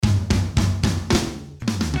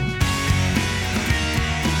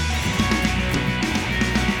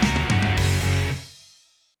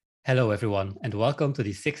Hello, everyone, and welcome to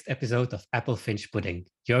the sixth episode of Apple Finch Pudding,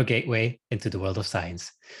 your gateway into the world of science.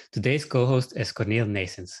 Today's co-host is Korneel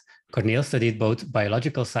Neysens. Korneel studied both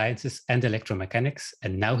biological sciences and electromechanics,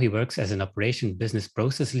 and now he works as an operation business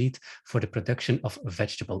process lead for the production of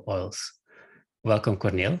vegetable oils. Welcome,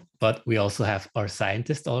 Korneel, but we also have our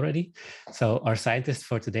scientist already. So our scientist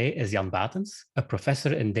for today is Jan Baetens, a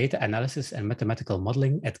professor in data analysis and mathematical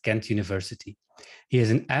modeling at Kent University. He is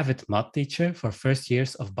an avid math teacher for first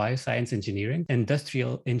years of bioscience engineering,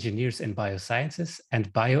 industrial engineers in biosciences,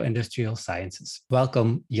 and bioindustrial sciences.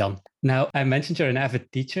 Welcome, Jan. Now, I mentioned you're an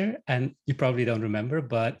avid teacher, and you probably don't remember,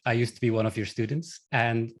 but I used to be one of your students.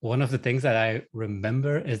 And one of the things that I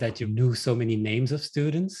remember is that you knew so many names of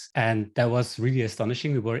students, and that was really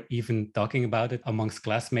astonishing. We were even talking about it amongst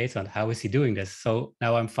classmates on how is he doing this. So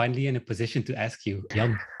now I'm finally in a position to ask you,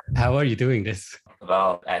 Jan, how are you doing this?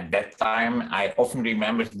 Well, at that time, I often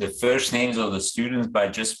remembered the first names of the students by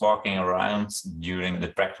just walking around during the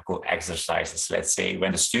practical exercises. Let's say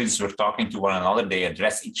when the students were talking to one another, they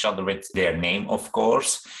addressed each other with their name, of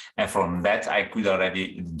course. And from that, I could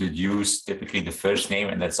already deduce typically the first name,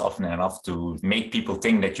 and that's often enough to make people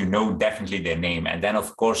think that you know definitely their name. And then,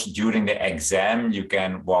 of course, during the exam, you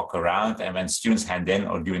can walk around, and when students hand in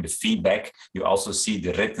or during the feedback, you also see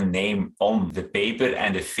the written name on the paper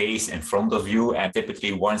and the face in front of you. And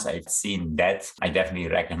typically, once I've seen that, I definitely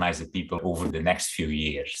recognize the people over the next few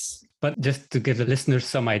years. But just to give the listeners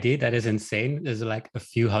some idea, that is insane. There's like a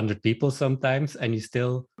few hundred people sometimes, and you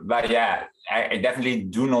still... But yeah, I definitely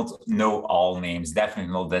do not know all names.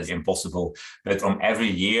 Definitely not, that's impossible. But from every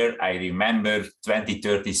year, I remember 20,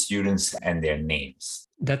 30 students and their names.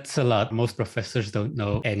 That's a lot. Most professors don't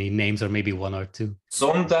know any names or maybe one or two.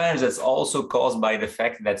 Sometimes it's also caused by the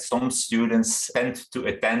fact that some students tend to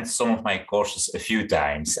attend some of my courses a few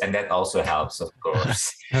times, and that also helps, of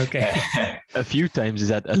course. Okay. A few times, is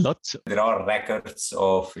that a lot? There are records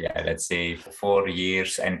of, let's say 4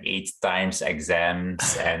 years and 8 times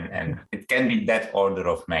exams, and it can be that order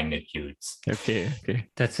of magnitude. Okay.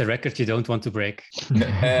 That's a record you don't want to break.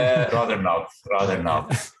 Rather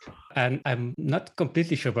not. And I'm not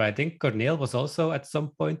completely sure, but I think Korneel was also at some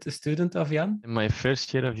point a student of Jan. In my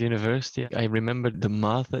first year of university, I remember the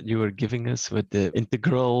math that you were giving us with the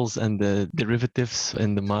integrals and the derivatives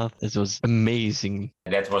in the math. It was amazing.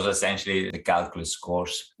 That was essentially the calculus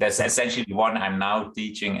course. That's essentially the one I'm now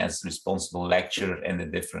teaching as responsible lecturer in the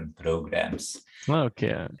different programs.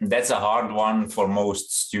 Okay. That's a hard one for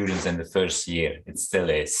most students in the first year. It still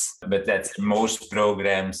is. But that's most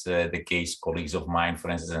programs, the case. Colleagues of mine, for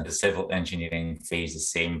instance, in the civil engineering face the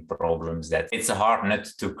same problems. That it's a hard nut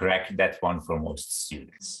to crack, that one for most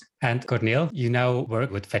students. And Korneel, you now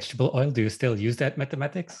work with vegetable oil. Do you still use that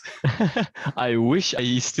mathematics? I wish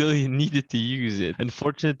I still needed to use it.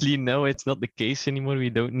 Unfortunately, no, it's not the case anymore.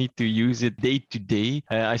 We don't need to use it day to day.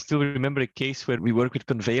 I still remember a case where we work with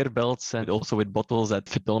conveyor belts and also with bottles that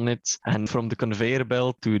fit on it. And from the conveyor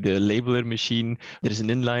belt to the labeler machine, there's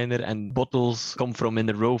an inliner, and bottles come from in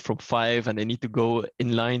a row from 5, and they need to go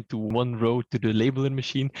in line to 1 row to the labeler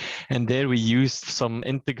machine. And there we used some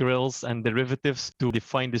integrals and derivatives to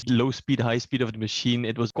define this low speed, high speed of the machine.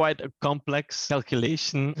 It was quite a complex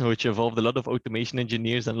calculation, which involved a lot of automation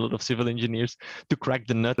engineers and a lot of civil engineers to crack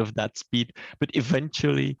the nut of that speed. But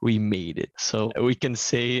eventually we made it. So we can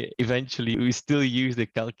say eventually we still use the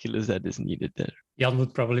calculus that is needed there. Jan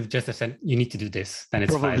would probably just have said, you need to do this, then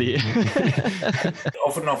it's probably fine.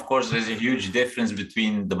 Often, of course, there's a huge difference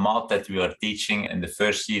between the math that we are teaching in the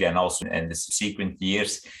first year and also in the subsequent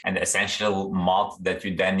years, and the essential math that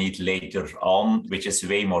you then need later on, which is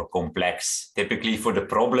way more complex. Typically, for the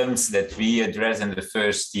problems that we address in the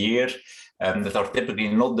first year, that are typically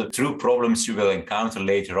not the true problems you will encounter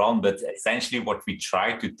later on, but essentially what we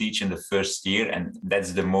try to teach in the first year, and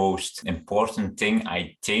that's the most important thing,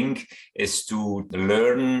 I think, is to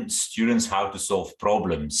learn students how to solve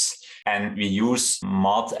problems. And we use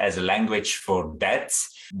math as a language for that.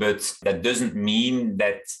 But that doesn't mean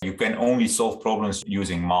that you can only solve problems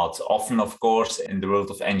using math. Often, of course, in the world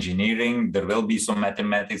of engineering, there will be some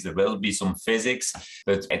mathematics, there will be some physics,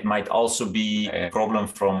 but it might also be a problem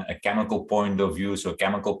from a chemical point of view. So a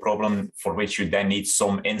chemical problem for which you then need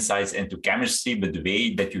some insights into chemistry, but the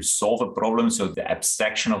way that you solve a problem, so the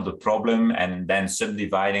abstraction of the problem and then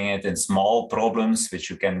subdividing it in small problems, which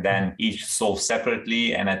you can then each solve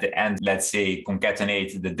separately. And at the end, let's say,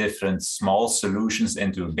 concatenate the different small solutions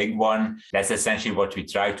into a big one. That's essentially what we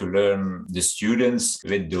try to learn the students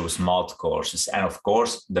with those math courses. And of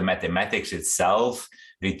course, the mathematics itself,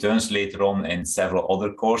 returns later on in several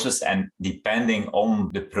other courses. And depending on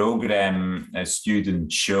the program a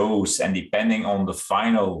student chose and depending on the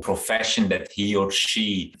final profession that he or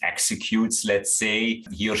she executes, let's say,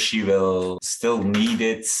 he or she will still need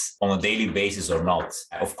it on a daily basis or not.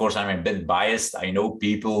 Of course, I'm a bit biased. I know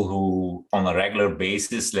people who on a regular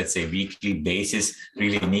basis, let's say weekly basis,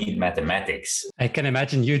 really need mathematics. I can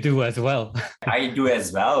imagine you do as well. I do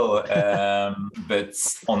as well. But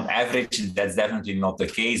on average, that's definitely not the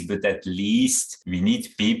case. But at least we need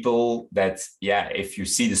people that, if you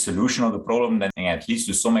see the solution of the problem, then at least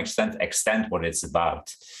to some extent what it's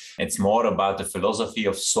about. It's more about the philosophy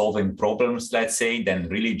of solving problems, let's say, than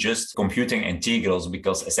really just computing integrals,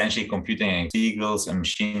 because essentially computing integrals, a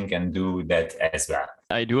machine can do that as well.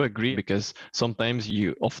 I do agree, because sometimes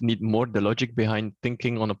you often need more the logic behind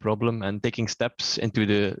thinking on a problem and taking steps into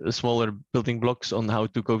the smaller building blocks on how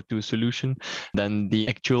to go to a solution than the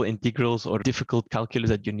actual integrals or difficult calculus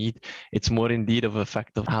that you need. It's more indeed of a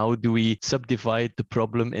fact of how do we subdivide the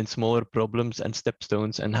problem in smaller problems and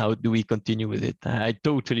stepstones, and how do we continue with it. I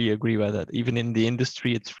totally agree with that. Even in the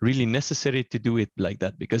industry, it's really necessary to do it like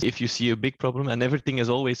that, because if you see a big problem, and everything is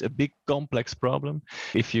always a big complex problem,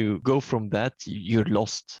 if you go from that, you're lost.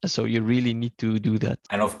 So you really need to do that.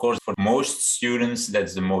 And of course, for most students,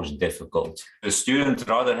 that's the most difficult. The student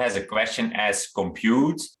rather has a question as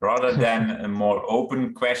compute rather than a more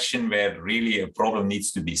open question where really a problem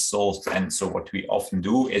needs to be solved. And so what we often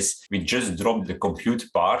do is we just drop the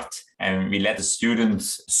compute part and we let the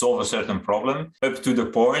students solve a certain problem up to the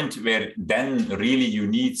point where then really you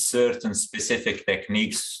need certain specific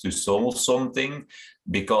techniques to solve something,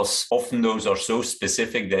 because often those are so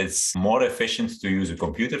specific that it's more efficient to use a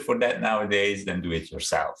computer for that nowadays than do it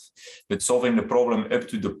yourself. But solving the problem up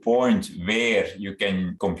to the point where you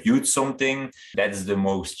can compute something, that's the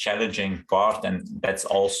most challenging part. And that's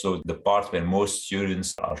also the part where most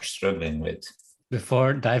students are struggling with.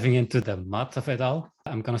 Before diving into the math of it all,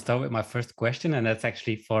 I'm going to start with my first question, and that's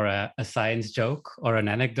actually for a science joke or an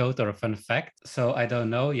anecdote or a fun fact. So I don't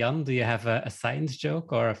know, Jan, do you have a science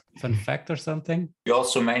joke or a fun fact or something? You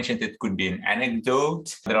also mentioned it could be an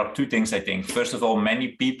anecdote. There are two things, I think. First of all,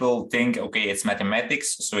 many people think, okay, it's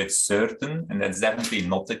mathematics, so it's certain. And that's definitely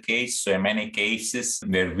not the case. So in many cases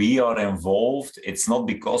where we are involved, it's not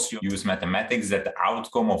because you use mathematics that the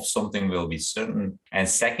outcome of something will be certain. And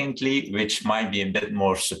secondly, which might be a bit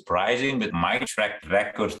more surprising, but my track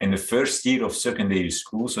record in the first year of secondary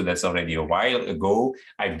school, so that's already a while ago,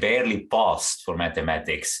 I barely passed for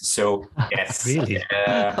mathematics. So yes. Really?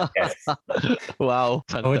 Yes. Wow.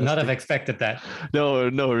 Fantastic. I would not have expected that.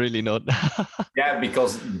 No, really not. Yeah,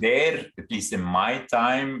 because there, at least in my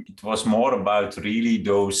time, it was more about really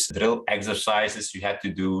those drill exercises. You had to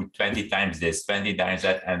do 20 times this, 20 times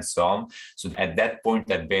that, and so on. So at that point,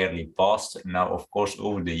 I barely passed. Now, of course,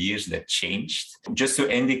 over the years, that changed. Just to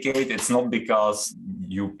indicate, it's not because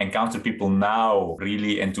you encounter people now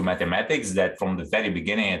really into mathematics that from the very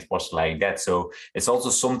beginning it was like that. So it's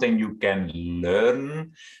also something you can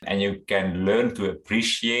learn, and you can learn to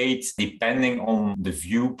appreciate depending on the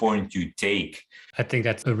viewpoint you take. I think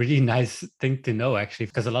that's a really nice thing to know, actually,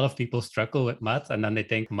 because a lot of people struggle with math and then they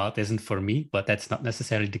think math isn't for me, but that's not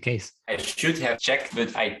necessarily the case. I should have checked,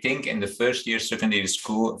 but I think in the first year secondary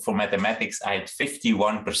school for mathematics, I had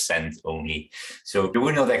 51% only. So you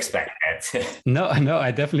would not expect that. No,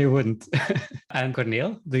 I definitely wouldn't. And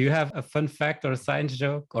Korneel, do you have a fun fact or a science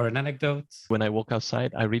joke or an anecdote? When I walk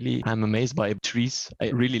outside, I'm amazed by trees. I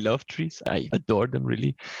really love trees. I adore them,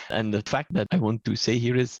 really. And the fact that I want to say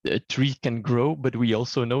here is a tree can grow, but we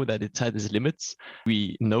also know that it has its limits.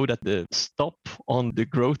 We know that the stop on the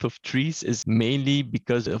growth of trees is mainly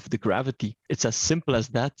because of the gravity. It's as simple as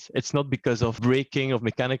that. It's not because of breaking, of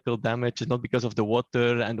mechanical damage. It's not because of the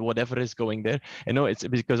water and whatever is going there. It's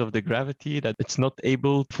because of the gravity that it's not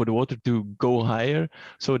able for the water to go higher,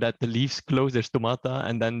 so that the leaves close their stomata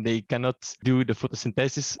and then they cannot do the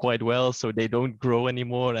photosynthesis quite well, so they don't grow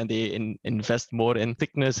anymore, and they invest more in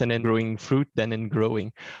thickness and in growing fruit than in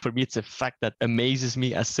growing. For me, it's a fact that amazes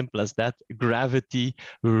me, as simple as that. Gravity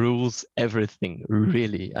rules everything,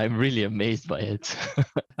 really. I'm really amazed by it.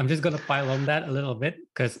 I'm just going to pile on that a little bit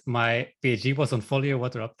because my PhD was on foliar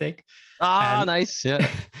water uptake. Nice. Yeah.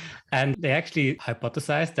 And they actually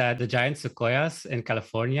hypothesized that the giant sequoias in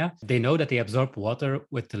California, they know that they absorb water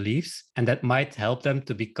with the leaves, and that might help them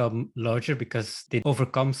to become larger because they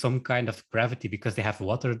overcome some kind of gravity because they have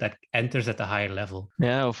water that enters at a higher level.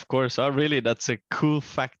 Yeah, of course. Oh, really? That's a cool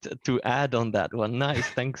fact to add on that one. Nice.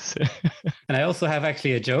 Thanks. And I also have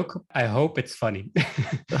actually a joke. I hope it's funny.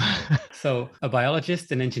 So a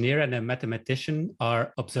biologist, an engineer, and a mathematician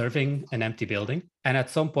are observing an empty building. And at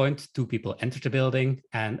some point, 2 people enter the building,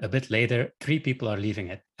 and a bit later, 3 people are leaving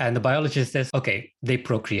it. And the biologist says, okay, they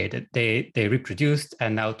procreated, they reproduced,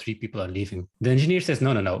 and now 3 people are leaving. The engineer says,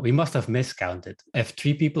 no, we must have miscounted. If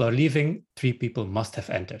 3 people are leaving, 3 people must have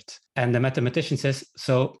entered. And the mathematician says,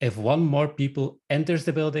 so if 1 more people enters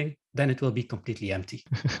the building, then it will be completely empty.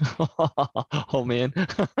 Oh man.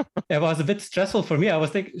 It was a bit stressful for me. I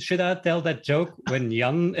was thinking, should I tell that joke when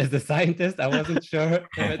Jan is the scientist? I wasn't sure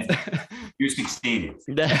if it's... You succeeded.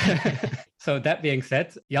 So that being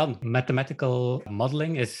said, Jan, mathematical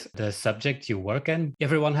modeling is the subject you work in.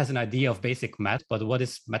 Everyone has an idea of basic math, but what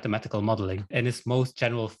is mathematical modeling in its most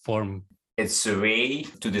general form? It's a way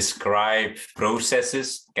to describe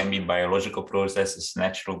processes, can be biological processes,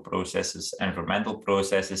 natural processes, environmental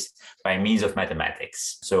processes by means of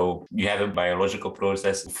mathematics. So you have a biological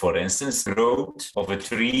process, for instance, growth of a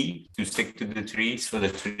tree, to stick to the trees, for the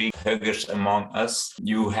tree huggers among us.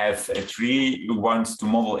 You have a tree, you want to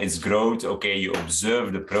model its growth. Okay, you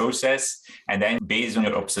observe the process, and then based on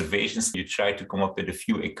your observations, you try to come up with a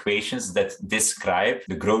few equations that describe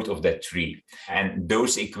the growth of that tree. And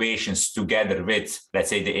those equations together with, let's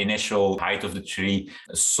say, the initial height of the tree,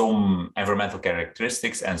 some environmental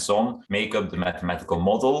characteristics and so on, make up the mathematical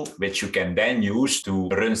model, which you can then use to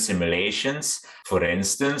run simulations. For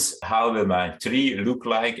instance, how will my tree look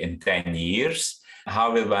like in 10 years?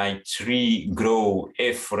 How will my tree grow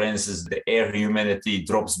if, for instance, the air humidity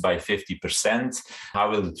drops by 50%?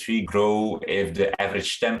 How will the tree grow if the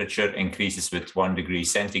average temperature increases with 1 degree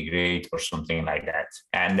centigrade or something like that?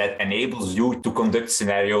 And that enables you to conduct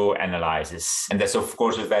scenario analysis. And that's, of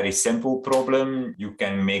course, a very simple problem. You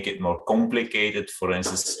can make it more complicated. For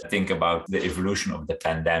instance, think about the evolution of the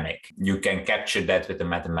pandemic. You can capture that with a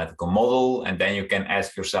mathematical model, and then you can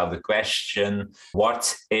ask yourself the question,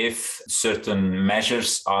 what if certain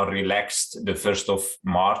measures are relaxed the 1st of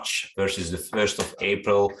March versus the 1st of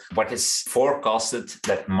April? What is forecasted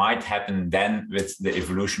that might happen then with the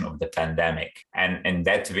evolution of the pandemic? And in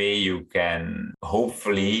that way, you can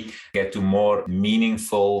hopefully get to more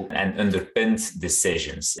meaningful and underpinned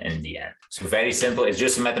decisions in the end. So very simple. It's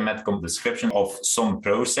just a mathematical description of some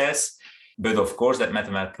process. But of course, that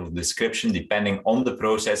mathematical description, depending on the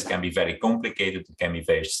process, can be very complicated. It can be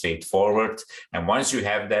very straightforward. And once you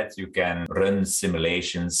have that, you can run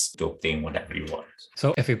simulations to obtain whatever you want.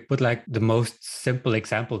 So if we put like the most simple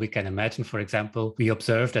example we can imagine, for example, we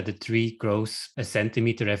observe that the tree grows a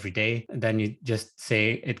centimeter every day. And then you just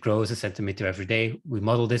say it grows a centimeter every day. We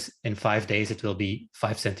model this in 5 days, it will be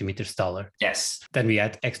 5 centimeters taller. Yes. Then we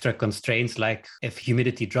add extra constraints, like if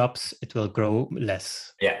humidity drops, it will grow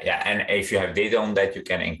less. Yeah. And if you have data on that, you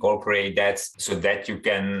can incorporate that so that you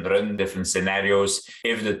can run different scenarios.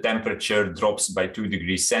 If the temperature drops by 2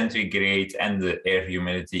 degrees centigrade and the air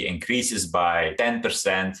humidity increases by 10%,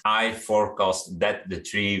 I forecast that the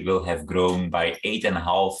tree will have grown by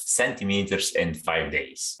 8.5 centimeters in 5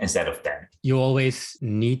 days instead of 10. You always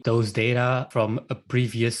need those data from a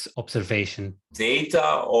previous observation.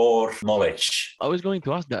 Data or knowledge? I was going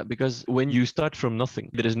to ask that, because when you start from nothing,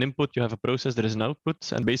 there is an input, you have a process, there is an output,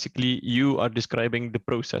 and basically you are describing the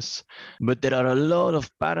process. But there are a lot of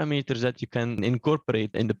parameters that you can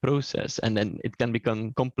incorporate in the process, and then it can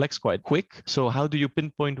become complex quite quick. So how do you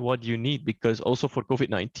pinpoint what you need? Because also for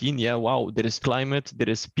COVID-19, there is climate, there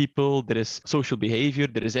is people, there is social behavior,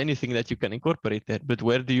 there is anything that you can incorporate there. But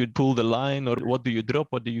where do you pull the line, or what do you drop?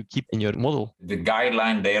 What do you keep in your model? The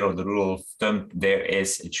guideline there, or the rule of thumb there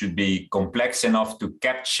is, it should be complex enough to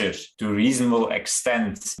capture to a reasonable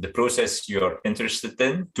extent the process you're interested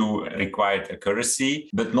in to required accuracy,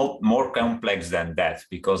 but not more complex than that.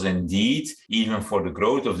 Because indeed, even for the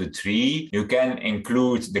growth of the tree, you can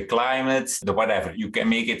include the climate, the whatever. You can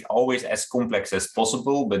make it always as complex as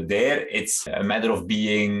possible, but there it's a matter of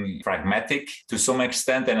being pragmatic to some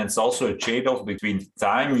extent. And it's also a trade-off between the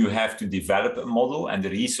time you have to develop a model and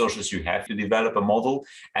the resources you have to develop a model,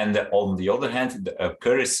 and on the other hand, the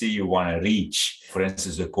accuracy you want to reach. For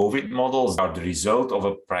instance, the COVID models are the result of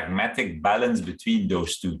a pragmatic balance between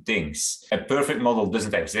those two things. A perfect model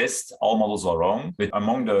doesn't exist. All models are wrong. But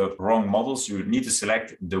among the wrong models, you need to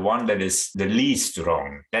select the one that is the least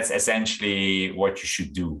wrong. That's essentially what you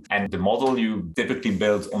should do. And the model you typically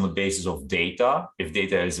build on the basis of data, if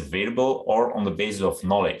data is available, or on the basis of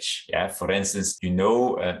knowledge. For instance, you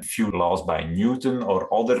know a few laws by Newton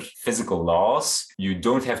or other physical laws. You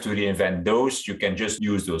don't have to reinvent those. those, you can just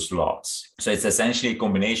use those laws. So it's essentially a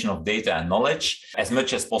combination of data and knowledge, as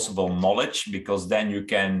much as possible knowledge, because then you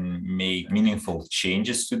can make meaningful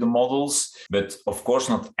changes to the models. But of course,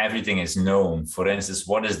 not everything is known. For instance,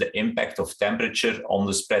 what is the impact of temperature on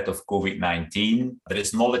the spread of COVID-19? There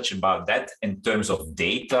is knowledge about that in terms of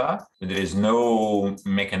data, but there is no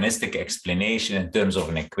mechanistic explanation in terms of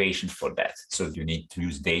an equation for that. So you need to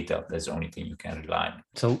use data. That's the only thing you can rely on.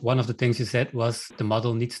 So one of the things you said was the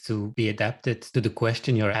model needs to be adapted to the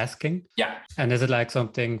question you're asking. Yeah. And is it like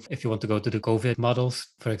something, if you want to go to the COVID models,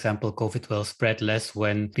 for example, COVID will spread less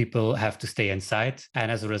when people have to stay inside.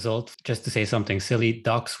 And as a result, just to say something silly,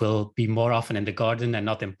 dogs will be more often in the garden and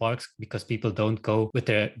not in parks because people don't go with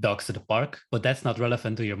their dogs to the park. But that's not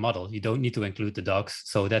relevant to your model. You don't need to include the dogs.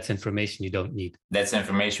 So that's information you don't need. That's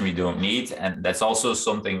information we don't need. And that's also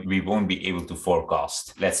something we won't be able to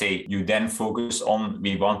forecast. Let's say you then focus on,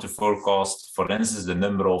 we want to forecast, for instance, the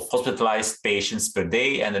number of hospitalized patients per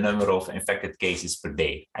day and the number of infected cases per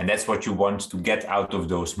day. And that's what you want to get out of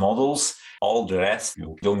those models. All the rest,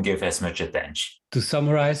 you don't give as much attention. To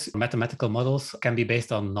summarize, mathematical models can be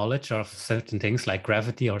based on knowledge of certain things like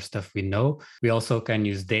gravity or stuff we know. We also can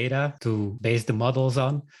use data to base the models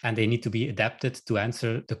on, and they need to be adapted to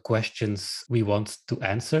answer the questions we want to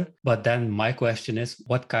answer. But then my question is,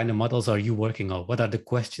 what kind of models are you working on? What are the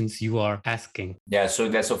questions you are asking? Yeah, so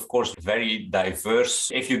that's of course very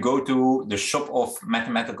diverse. If you go to the shop of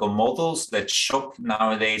mathematical models, that shop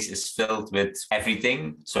nowadays is filled with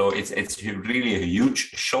everything. So it's really a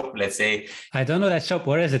huge shop, let's say. I don't know that shop.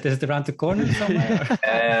 Where is it? Is it around the corner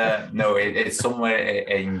somewhere? No, it's somewhere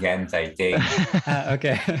in Ghent, I think.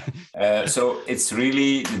 Okay. So it's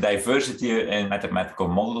really the diversity in mathematical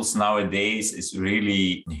models nowadays is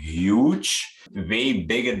really huge, way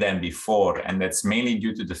bigger than before. And that's mainly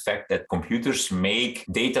due to the fact that computers make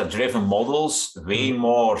data-driven models way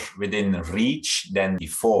more within reach than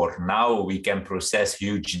before. Now we can process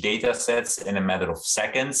huge data sets in a matter of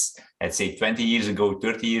seconds. Let's say 20 years ago,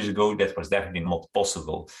 30 years ago, that was definitely not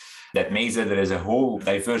possible. That makes that there is a whole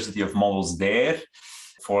diversity of models there.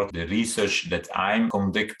 For the research that I'm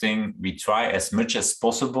conducting, we try as much as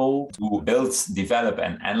possible to build, develop,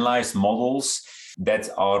 and analyze models that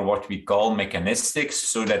are what we call mechanistics,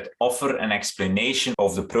 so that offer an explanation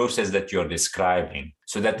of the process that you're describing.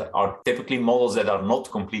 So that are typically models that are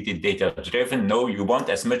not completely data-driven. No, you want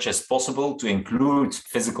as much as possible to include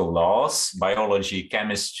physical laws, biology,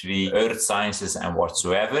 chemistry, earth sciences, and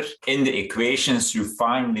whatsoever in the equations you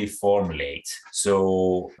finally formulate.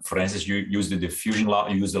 So, for instance, you use the diffusion law,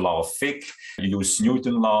 you use the law of Fick, you use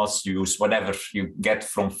Newton laws, you use whatever you get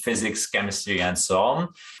from physics, chemistry, and so on.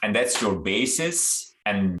 And that's your basis.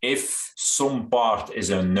 And if some part is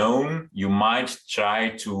unknown, you might try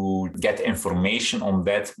to get information on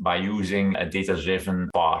that by using a data-driven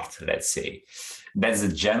part, let's say. That's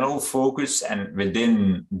the general focus. And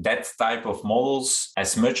within that type of models,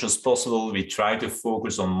 as much as possible, we try to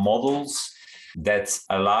focus on models that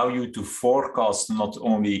allow you to forecast not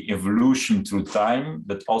only evolution through time,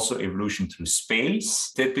 but also evolution through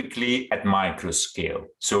space, typically at micro scale.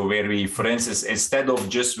 So where we, for instance, instead of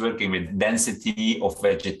just working with density of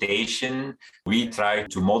vegetation, we try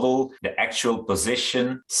to model the actual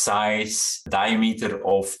position, size, diameter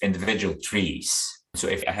of individual trees. So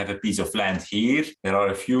if I have a piece of land here, there are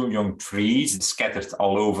a few young trees scattered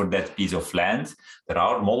all over that piece of land. There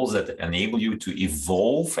are models that enable you to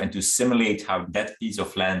evolve and to simulate how that piece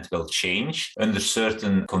of land will change under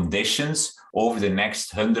certain conditions over the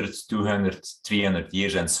next 100, 200, 300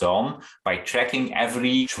 years and so on by tracking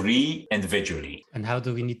every tree individually. And how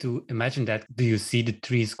do we need to imagine that? Do you see the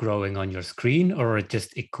trees growing on your screen, or are it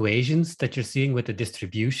just equations that you're seeing with the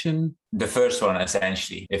distribution? The first one,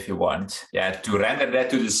 essentially, if you want. Yeah, to render that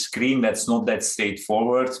to the screen, that's not that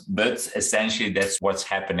straightforward, but essentially that's what's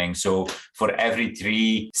happening. So for every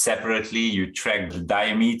tree separately, you track the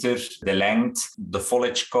diameter, the length, the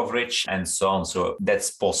foliage coverage, and so on. So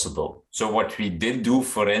that's possible. So what we did do,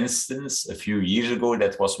 for instance, a few years ago,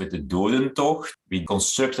 that was with the Dodentocht. We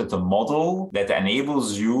constructed a model that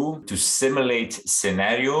enables you to simulate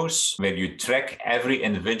scenarios where you track every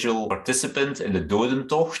individual participant in the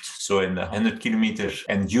Dodentocht, so in the 100-kilometer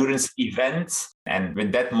endurance event. And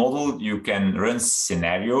with that model, you can run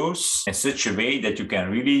scenarios in such a way that you can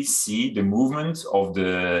really see the movement of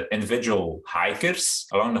the individual hikers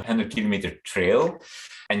along the 100-kilometer trail.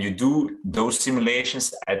 And you do those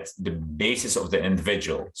simulations at the basis of the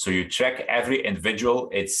individual. So you track every individual,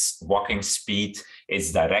 its walking speed,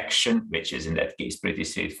 its direction, which is in that case pretty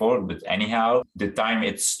straightforward, but anyhow, the time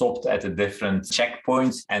it stopped at a different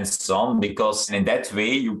checkpoint and so on, because in that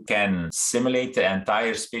way you can simulate the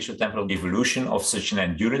entire spatio-temporal evolution of such an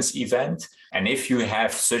endurance event. And if you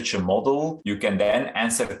have such a model, you can then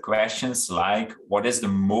answer questions like, what is the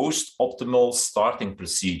most optimal starting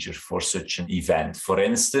procedure for such an event? For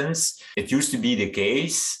instance, it used to be the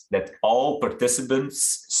case that all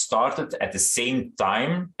participants started at the same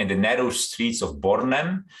time in the narrow streets of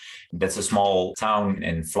Bornem. That's a small town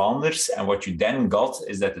in Flanders. And what you then got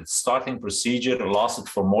is that the starting procedure lasted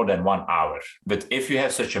for more than 1 hour. But if you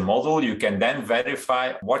have such a model, you can then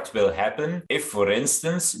verify what will happen if, for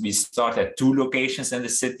instance, we start at 2 locations in the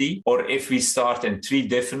city, or if we start in 3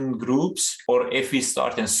 different groups, or if we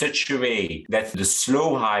start in such a way that the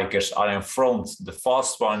slow hikers are in front, the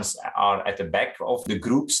fast ones are at the back of the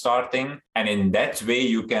group starting. And in that way,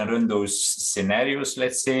 you can run those scenarios,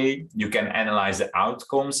 let's say, you can analyze the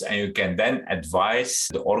outcomes, and you can then advise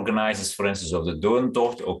the organizers, for instance, of the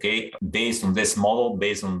Dodentocht, okay, based on this model,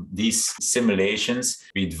 based on these simulations,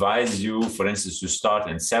 we advise you, for instance, to start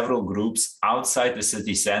in several groups outside the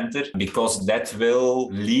city center, because that will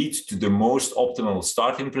lead to the most optimal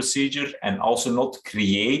starting procedure and also not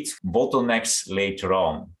create bottlenecks later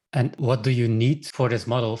on. And what do you need for this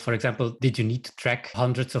model? For example, did you need to track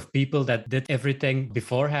hundreds of people that did everything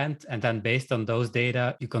beforehand? And then based on those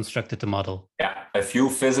data, you constructed the model? Yeah, a few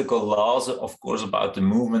physical laws, of course, about the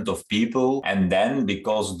movement of people. And then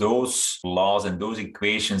because those laws and those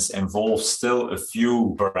equations involve still a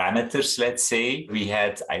few parameters, let's say, we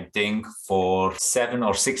had, I think, for 7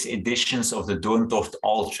 or 6 editions of the Dodentocht,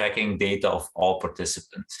 all tracking data of all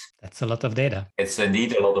participants. That's a lot of data. It's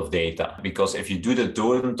indeed a lot of data, because if you do the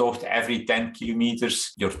Dodentocht every 10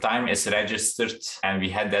 kilometers, your time is registered. And we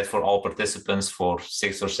had that for all participants for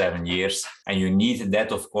 6 or 7 years. And you need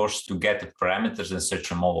that, of course, to get the parameters in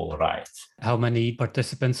such a model right. How many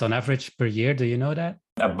participants on average per year? Do you know that?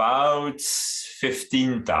 About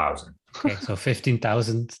 15,000. Okay, so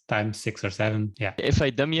 15,000 times 6 or 7. Yeah. If I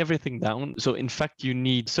dummy everything down, so in fact, you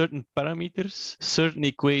need certain parameters, certain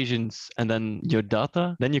equations, and then your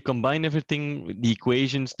data. Then you combine everything, the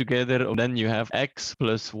equations together, and then you have X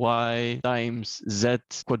plus Y times Z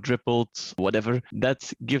quadrupled, whatever.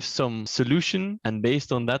 That gives some solution, and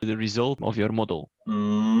based on that, the result of your model.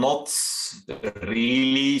 Not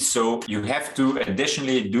really. So you have to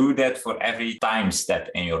additionally do that for every time step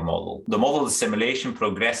in your model. The model, the simulation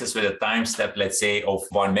progresses with a time step, let's say, of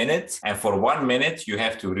 1 minute. And for 1 minute, you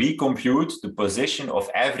have to recompute the position of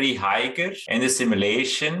every hiker in the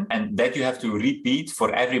simulation. And that you have to repeat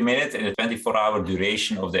for every minute in the 24-hour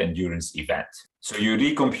duration of the endurance event. So you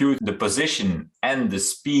recompute the position and the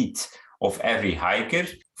speed of every hiker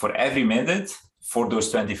for every minute for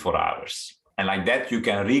those 24 hours. And like that, you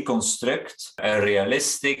can reconstruct a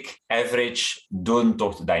realistic average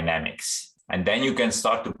Dodentocht dynamics. And then you can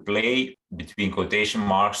start to play between quotation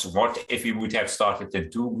marks, what if we would have started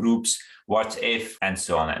in 2 groups, what if, and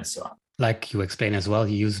so on and so on. Like you explain as well,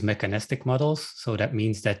 you use mechanistic models. So that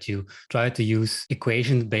means that you try to use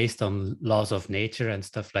equations based on laws of nature and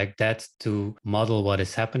stuff like that to model what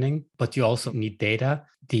is happening. But you also need data.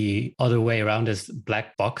 The other way around is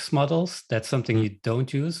black box models. That's something you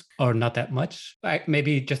don't use, or not that much.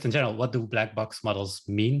 Maybe just in general, what do black box models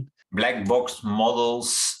mean? Black box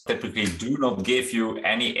models typically do not give you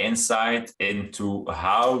any insight into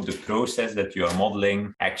how the process that you are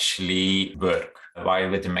modeling actually work.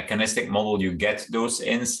 While with the mechanistic model, you get those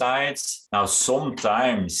insights. Now,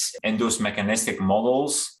 sometimes in those mechanistic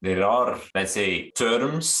models, there are, let's say,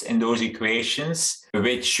 terms in those equations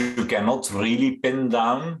which you cannot really pin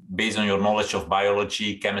down based on your knowledge of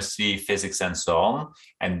biology, chemistry, physics, and so on.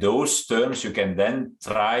 And those terms you can then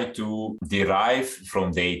try to derive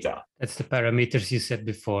from data. That's the parameters you said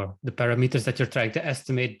before. The parameters that you're trying to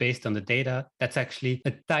estimate based on the data, that's actually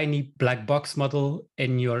a tiny black box model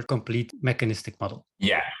in your complete mechanistic model.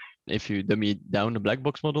 Yeah. If you dummy down a black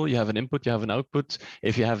box model, you have an input, you have an output.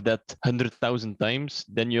 If you have that 100,000 times,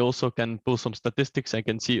 then you also can pull some statistics and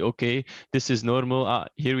can see, okay, this is normal.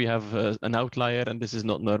 Here we have an outlier and this is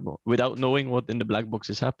not normal, without knowing what in the black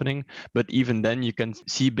box is happening. But even then you can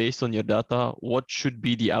see based on your data, what should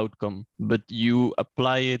be the outcome. But you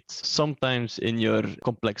apply it sometimes in your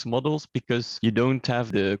complex models because you don't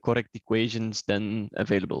have the correct equations then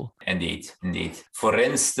available. Indeed. For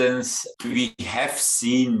instance, we have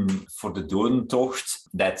seen for the Dodentocht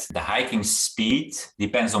that the hiking speed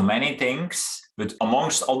depends on many things, but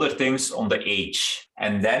amongst other things on the age.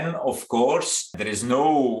 And then, of course, there is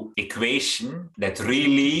no equation that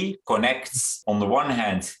really connects, on the one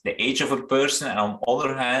hand, the age of a person, and on the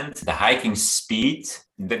other hand, the hiking speed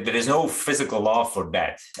there is no physical law for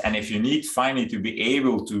that. And if you need finally to be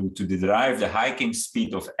able to derive the hiking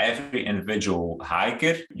speed of every individual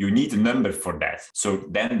hiker, you need a number for that. So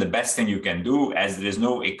then the best thing you can do, as there is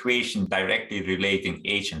no equation directly relating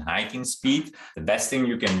age and hiking speed, the best thing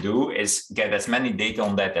you can do is get as many data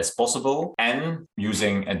on that as possible, and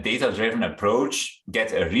using a data-driven approach,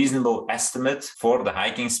 get a reasonable estimate for the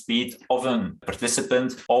hiking speed of a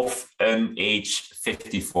participant of an age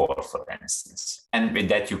 54, for instance. And with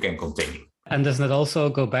that, you can continue. And doesn't it also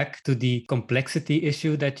go back to the complexity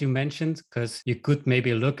issue that you mentioned? Because you could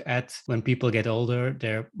maybe look at when people get older,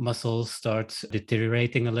 their muscles start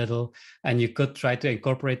deteriorating a little, and you could try to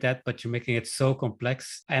incorporate that, but you're making it so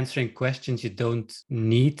complex, answering questions you don't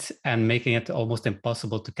need and making it almost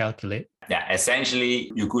impossible to calculate. Yeah,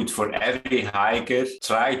 essentially, you could, for every hiker,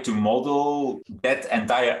 try to model that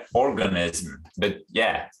entire organism. But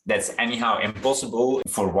yeah, that's anyhow impossible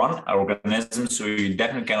for one organism. So you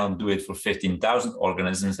definitely cannot do it for 15,000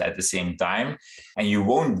 organisms at the same time. And you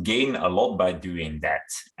won't gain a lot by doing that.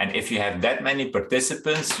 And if you have that many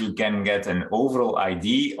participants, you can get an overall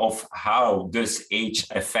idea of how does age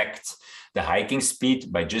affect the hiking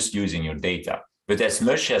speed by just using your data. But as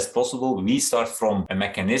much as possible, we start from a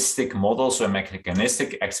mechanistic model, so a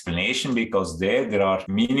mechanistic explanation, because there are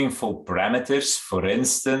meaningful parameters. For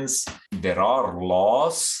instance, there are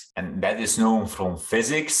laws, and that is known from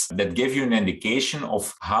physics, that give you an indication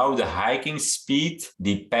of how the hiking speed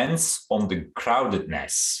depends on the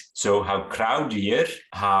crowdedness. So how crowdier,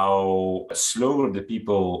 how slower the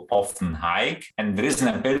people often hike, and there is an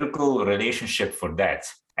empirical relationship for that.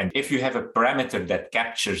 And if you have a parameter that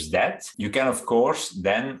captures that, you can, of course,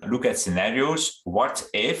 then look at scenarios. What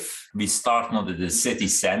if we start not at the city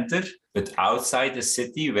center, but outside the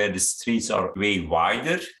city where the streets are way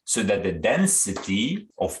wider, so that the density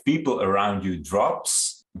of people around you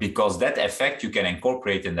drops? Because that effect you can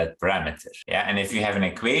incorporate in that parameter. Yeah, and if you have an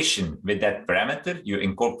equation with that parameter, you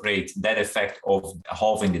incorporate that effect of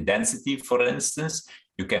halving the density, for instance.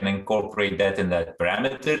 You can incorporate that in that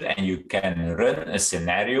parameter, and you can run a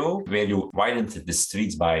scenario where you widen the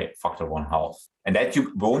streets by factor 1/2. And that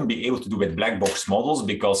you won't be able to do with black box models,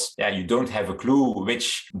 because you don't have a clue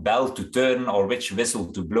which bell to turn or which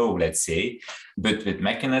whistle to blow, let's say. But with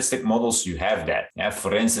mechanistic models, you have that. Yeah,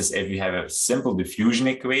 for instance, if you have a simple diffusion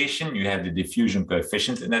equation, you have the diffusion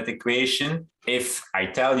coefficient in that equation. If I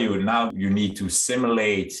tell you now you need to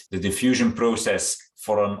simulate the diffusion process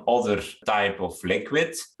for another type of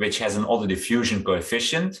liquid, which has another diffusion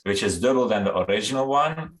coefficient, which is double than the original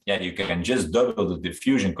one, you can just double the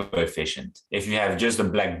diffusion coefficient. If you have just a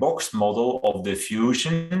black box model of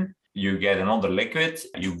diffusion, you get another liquid,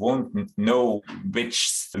 you won't know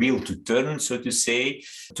which wheel to turn, so to say,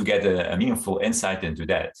 to get a meaningful insight into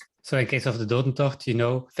that. So in case of the Dodentocht,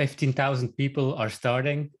 15,000 people are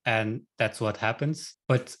starting, and that's what happens.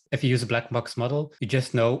 But if you use a black box model, you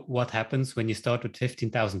just know what happens when you start with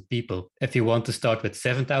 15,000 people. If you want to start with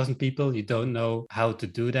 7,000 people, you don't know how to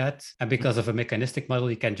do that. And because of a mechanistic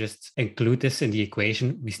model, you can just include this in the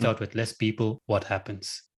equation. We start with less people, what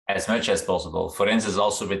happens? As much as possible. For instance,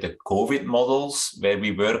 also with the COVID models where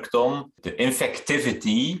we worked on, the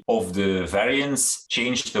infectivity of the variants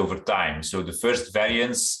changed over time. So the first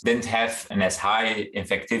variants didn't have an as high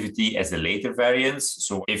infectivity as the later variants.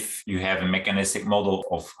 So if you have a mechanistic model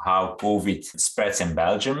of how COVID spreads in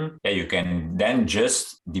Belgium, you can then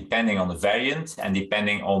just, depending on the variant and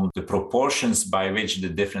depending on the proportions by which the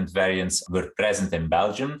different variants were present in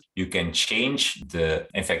Belgium, you can change the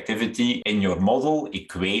infectivity in your model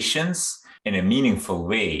equation in a meaningful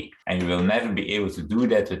way, and you will never be able to do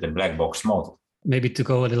that with a black box model. Maybe to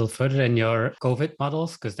go a little further in your COVID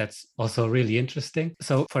models, because that's also really interesting.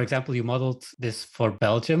 So, for example, you modeled this for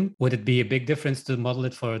Belgium. Would it be a big difference to model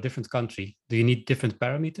it for a different country? Do you need different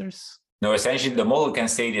parameters? No, essentially the model can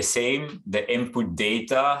stay the same. The input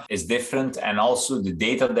data is different, and also the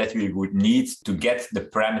data that we would need to get the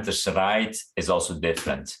parameters right is also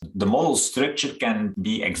different. The model structure can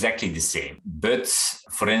be exactly the same, but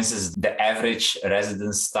for instance, the average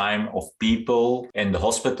residence time of people in the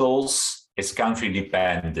hospitals is country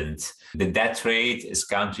dependent. The death rate is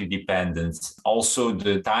country dependent. Also,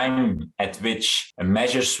 the time at which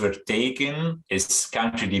measures were taken is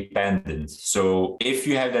country dependent. So if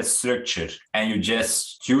you have that structure and you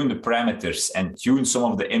just tune the parameters and tune some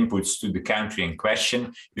of the inputs to the country in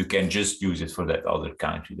question, you can just use it for that other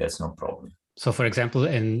country. That's no problem. So, for example,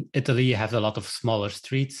 in Italy, you have a lot of smaller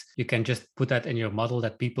streets. You can just put that in your model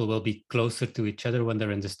that people will be closer to each other when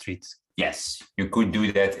they're in the streets. Yes, you could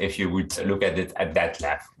do that if you would look at it at that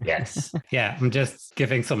level. Yes. Yeah, I'm just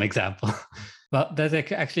giving some example. Well, that's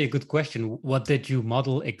actually a good question. What did you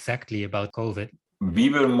model exactly about COVID? We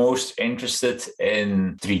were most interested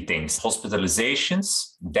in three things: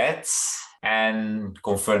 hospitalizations, deaths, and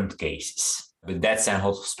confirmed cases. But deaths and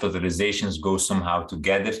hospitalizations go somehow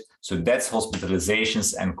together. So that's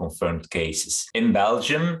hospitalizations and confirmed cases. In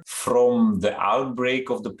Belgium, from the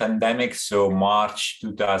outbreak of the pandemic, so March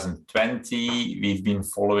 2020, we've been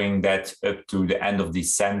following that up to the end of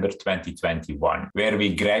December 2021, where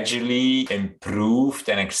we gradually improved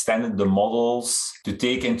and extended the models to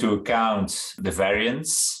take into account the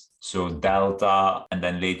variants, so Delta, and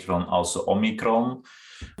then later on also Omicron,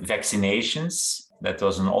 vaccinations. That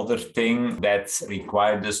was another thing that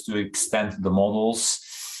required us to extend the models,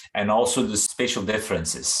 and also the spatial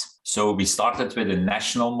differences. So we started with a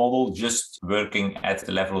national model, just working at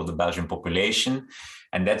the level of the Belgian population.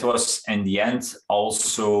 And that was, in the end,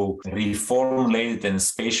 also reformulated in a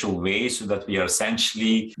spatial way so that we are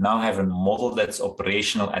essentially now have a model that's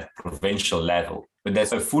operational at provincial level. But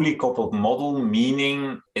that's a fully coupled model,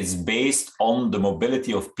 meaning it's based on the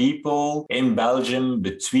mobility of people in Belgium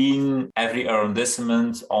between every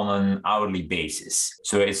arrondissement on an hourly basis.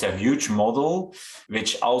 So it's a huge model,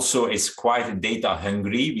 which also is quite data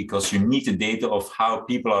hungry because you need the data of how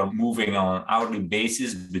people are moving on an hourly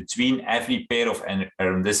basis between every pair of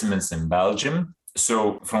arrondissements in Belgium.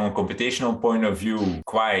 So from a computational point of view,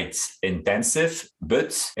 quite intensive,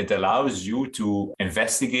 but it allows you to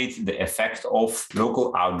investigate the effect of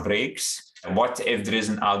local outbreaks. What if there is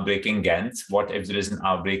an outbreak in Ghent? What if there is an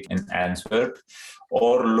outbreak in Antwerp?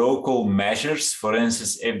 Or local measures. For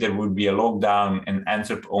instance, if there would be a lockdown in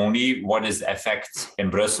Antwerp only, what is the effect in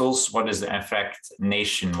Brussels? What is the effect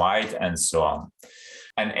nationwide? And so on.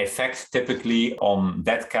 An effect typically on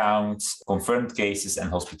death counts, confirmed cases,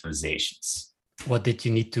 and hospitalizations. What did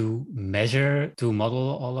you need to measure to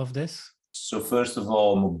model all of this? So first of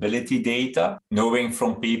all, mobility data, knowing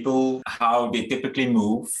from people how they typically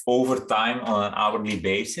move over time on an hourly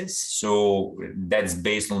basis. So that's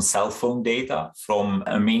based on cell phone data from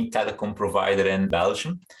a main telecom provider in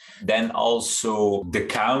Belgium. Then also the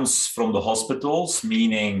counts from the hospitals,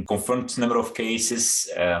 meaning confirmed number of cases,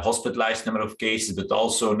 hospitalized number of cases, but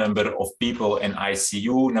also number of people in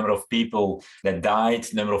ICU, number of people that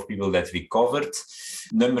died, number of people that recovered,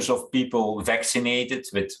 numbers of people vaccinated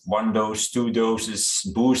with 1 dose, 2 doses,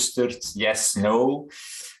 boosted, yes, no.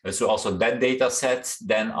 So also that data set,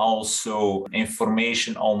 then also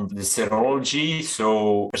information on the serology,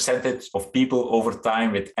 so percentage of people over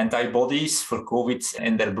time with antibodies for COVID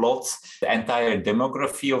in their blood, the entire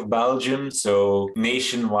demography of Belgium, so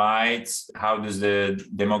nationwide, how does the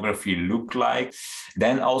demography look like?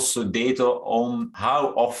 Then also data on how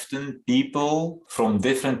often people from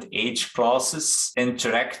different age classes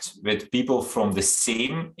interact with people from the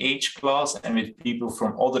same age class and with people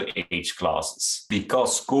from other age classes,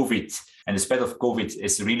 because COVID and the spread of COVID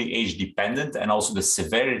is really age dependent, and also the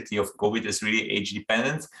severity of COVID is really age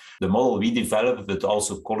dependent. The model we developed, but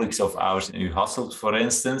also colleagues of ours in Hasselt, for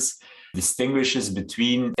instance, distinguishes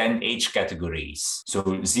between 10 age categories.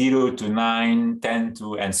 So 0 to 9, 10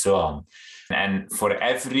 to, and so on. And for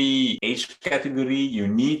every age category, you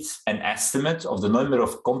need an estimate of the number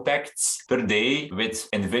of contacts per day with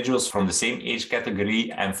individuals from the same age category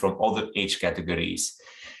and from other age categories.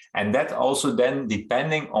 And that also then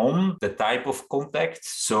depending on the type of contact.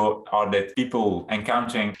 So are that people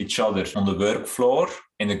encountering each other on the work floor,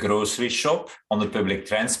 in the grocery shop, on the public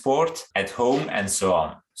transport, at home, and so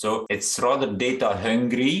on. So it's rather data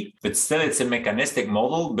hungry, but still it's a mechanistic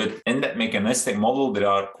model. But in that mechanistic model, there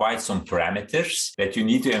are quite some parameters that you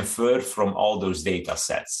need to infer from all those data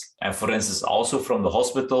sets. And for instance, also from the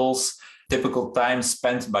hospitals, typical time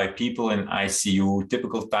spent by people in ICU,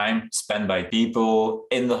 typical time spent by people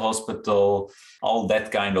in the hospital, all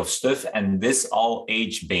that kind of stuff. And this all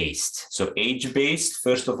age-based. So age-based,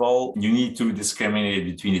 first of all, you need to discriminate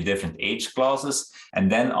between the different age classes. And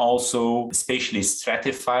then also spatially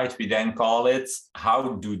stratified, we then call it.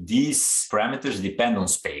 How do these parameters depend on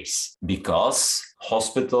space? Because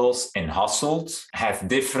hospitals in Hasselt have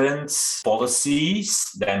different policies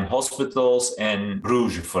than hospitals in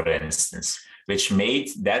Bruges, for instance, which made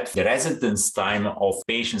that the residence time of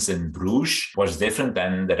patients in Bruges was different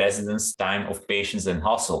than the residence time of patients in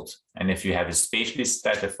Hasselt. And if you have a spatially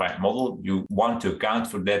stratified model, you want to account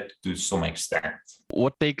for that to some extent.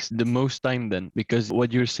 What takes the most time then? Because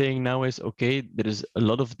what you're saying now is, okay, there is a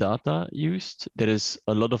lot of data used. There is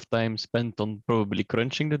a lot of time spent on probably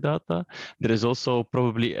crunching the data. There is also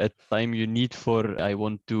probably a time you need for, I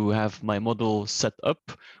want to have my model set up.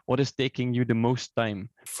 What is taking you the most time?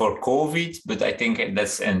 For COVID, but I think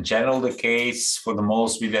that's in general the case for the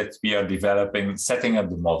models that we are developing, setting up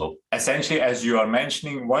the model. essentially, as you are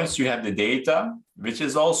mentioning, once you have the data, which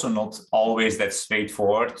is also not always that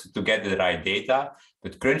straightforward to get the right data,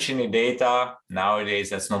 but crunching the data nowadays,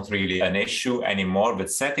 that's not really an issue anymore. But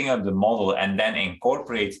setting up the model and then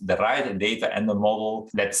incorporate the right data in the model,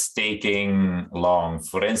 that's taking long.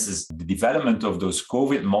 For instance, the development of those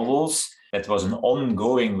COVID models, that was an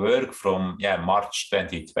ongoing work from March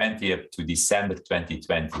 2020 up to December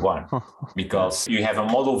 2021. Because you have a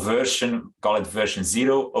model version, call it version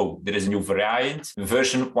 0. Oh, there is a new variant.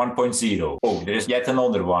 Version 1.0. Oh, there is yet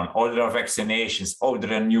another one. Or there are vaccinations. Oh,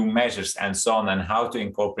 there are new measures and so on, and how to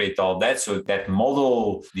incorporate all that. So that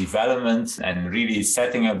model development and really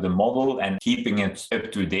setting up the model and keeping it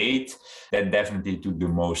up to date, that definitely took the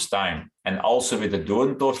most time. And also with the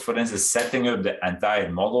donor, for instance, setting up the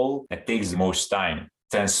entire model, that takes the most time.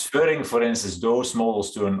 Transferring, for instance, those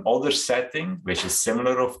models to another setting, which is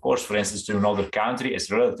similar, of course, for instance, to another country,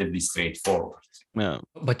 is relatively straightforward. Yeah.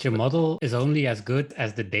 But your model is only as good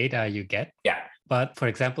as the data you get. Yeah. But for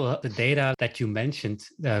example, the data that you mentioned,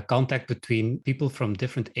 the contact between people from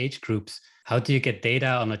different age groups, how do you get data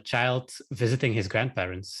on a child visiting his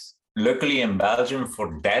grandparents? Luckily in Belgium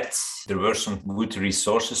for that, there were some good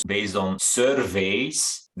resources based on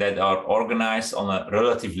surveys that are organized on a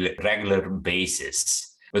relatively regular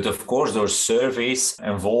basis. But of course, those surveys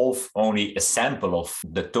involve only a sample of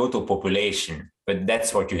the total population, but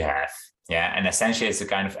that's what you have. Yeah, and essentially it's a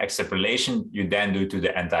kind of extrapolation you then do to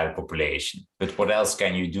the entire population. But what else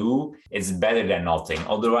can you do? It's better than nothing.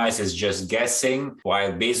 Otherwise, it's just guessing,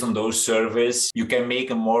 while based on those surveys, you can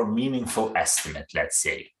make a more meaningful estimate, let's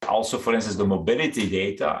say. Also, for instance, the mobility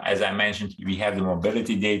data, as I mentioned, we have the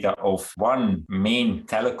mobility data of one main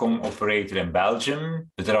telecom operator in Belgium,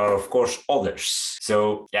 but there are, of course, others.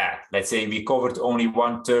 So, let's say we covered only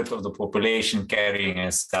 1/3 of the population carrying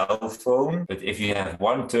a cell phone, but if you have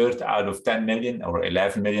 1/3 out of 10 million or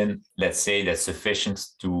 11 million, let's say that's sufficient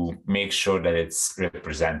to make sure that it's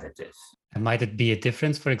representative. And might it be a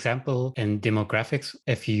difference, for example, in demographics,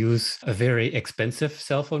 if you use a very expensive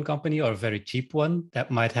cell phone company or a very cheap one,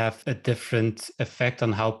 that might have a different effect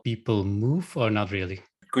on how people move, or not really?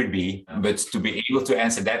 Could be, but to be able to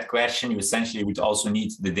answer that question, you essentially would also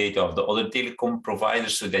need the data of the other telecom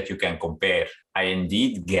providers so that you can compare. I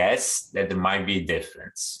indeed guess that there might be a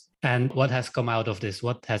difference. And what has come out of this?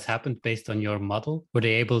 What has happened based on your model? Were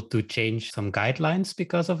they able to change some guidelines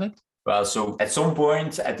because of it? Well, so at some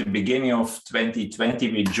point at the beginning of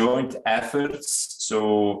 2020, we joined efforts.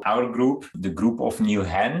 So our group, the group of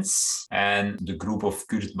Neysens and the group of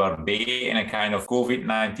Kurt Barbé in a kind of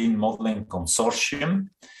COVID-19 modeling consortium,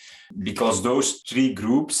 because those three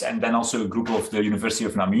groups and then also a group of the University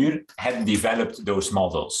of Namur had developed those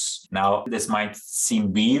models. Now, this might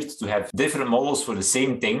seem weird to have different models for the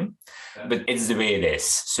same thing, but it's the way it is.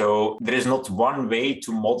 So there is not one way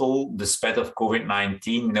to model the spread of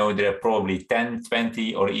COVID-19. No, there are probably 10,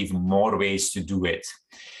 20, or even more ways to do it.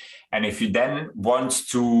 And if you then want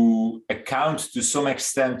to account to some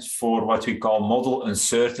extent for what we call model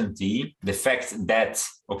uncertainty, the fact that,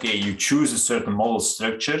 okay, you choose a certain model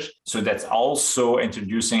structure, so that's also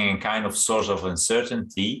introducing a kind of source of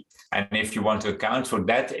uncertainty. And if you want to account for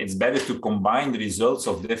that, it's better to combine the results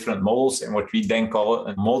of different models in what we then call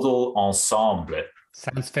a model ensemble.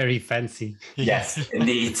 Sounds very fancy. Yes,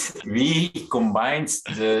 indeed. We combined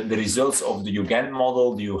the results of the UGent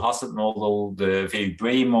model, the UHASSET model, the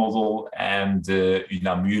VUB model, and the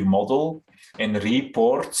UNAMUR model in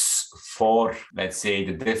reports for, let's say,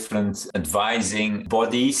 the different advising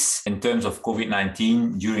bodies in terms of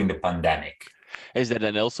COVID-19 during the pandemic. Is there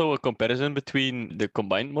then also a comparison between the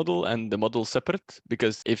combined model and the model separate?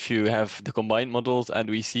 Because if you have the combined models and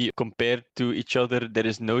we see compared to each other, there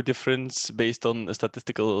is no difference based on a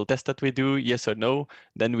statistical test that we do, yes or no,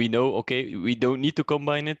 then we know, okay, we don't need to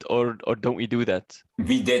combine it, or don't we do that?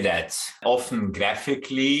 We did that often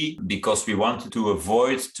graphically because we wanted to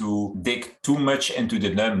avoid to dig too much into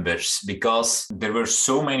the numbers, because there were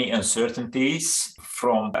so many uncertainties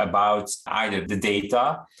from about either the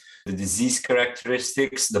data, the disease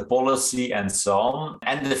characteristics, the policy, and so on.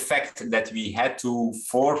 And the fact that we had to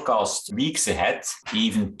forecast weeks ahead,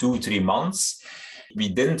 even 2-3 months. We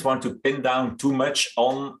didn't want to pin down too much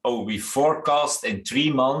on, we forecast in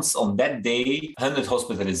 3 months on that day, 100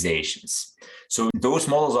 hospitalizations. So those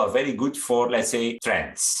models are very good for, let's say,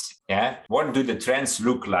 trends. Yeah. What do the trends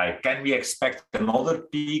look like? Can we expect another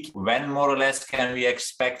peak? When more or less can we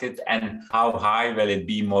expect it? And how high will it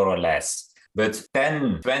be more or less? But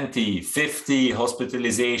 10, 20, 50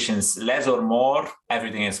 hospitalizations, less or more,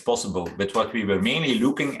 everything is possible. But what we were mainly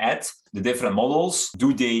looking at, the different models,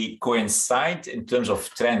 do they coincide in terms of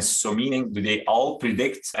trends? So meaning, do they all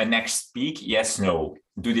predict a next peak? Yes, no.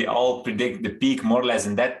 Do they all predict the peak more or less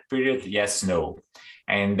in that period? Yes, no.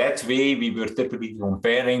 And that way, we were typically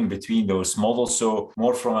comparing between those models. So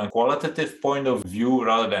more from a qualitative point of view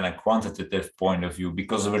rather than a quantitative point of view,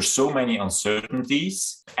 because there were so many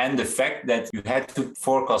uncertainties and the fact that you had to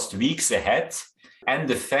forecast weeks ahead. And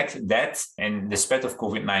the fact that in the spread of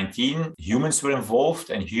COVID-19, humans were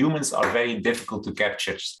involved and humans are very difficult to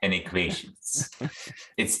capture in equations.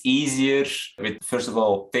 It's easier with, first of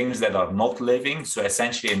all, things that are not living. So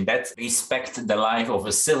essentially in that respect, the life of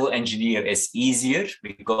a civil engineer is easier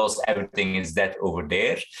because everything is dead over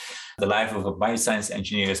there. The life of a bioscience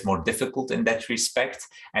engineer is more difficult in that respect,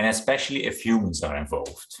 and especially if humans are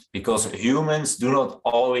involved, because humans do not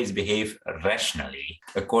always behave rationally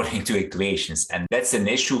according to equations. And that's an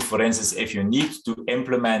issue, for instance, if you need to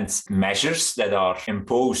implement measures that are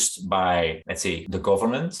imposed by, let's say, the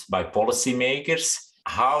government, by policymakers.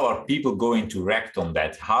 How are people going to react on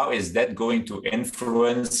that? How is that going to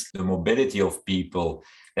influence the mobility of people?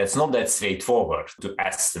 That's not that straightforward to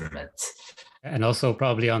estimate. And also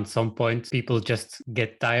probably on some point, people just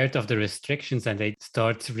get tired of the restrictions and they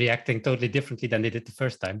start reacting totally differently than they did the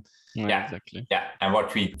first time. Yeah, exactly. Yeah. And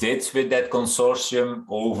what we did with that consortium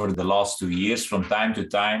over the last 2 years, from time to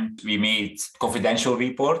time, we made confidential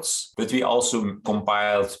reports, but we also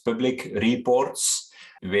compiled public reports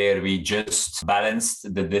where we just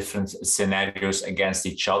balanced the different scenarios against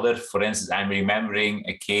each other. For instance, I'm remembering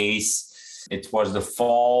a case. It was the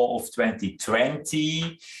fall of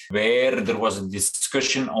 2020, where there was a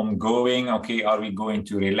discussion ongoing. Okay, are we going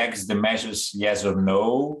to relax the measures? Yes or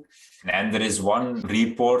no? And there is one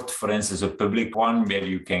report, for instance, a public one, where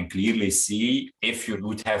you can clearly see if you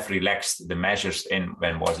would have relaxed the measures in,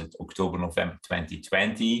 when was it, October, November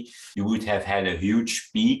 2020, you would have had a huge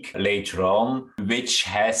peak later on, which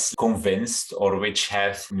has convinced or which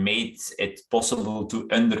has made it possible to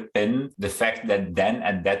underpin the fact that then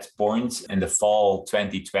at that point in the fall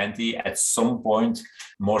 2020, at some point,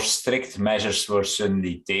 more strict measures were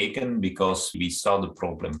suddenly taken because we saw the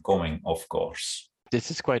problem coming, of course. This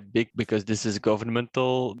is quite big because this is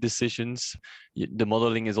governmental decisions. The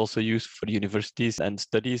modeling is also used for universities and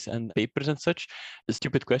studies and papers and such. A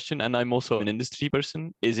stupid question, and I'm also an industry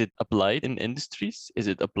person. Is it applied in industries? Is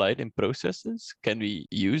it applied in processes? Can we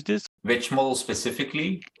use this? Which model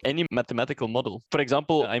specifically? Any mathematical model. For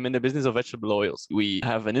example, I'm in the business of vegetable oils. We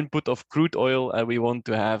have an input of crude oil and we want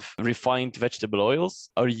to have refined vegetable oils.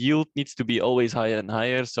 Our yield needs to be always higher and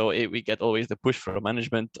higher. So we get always the push from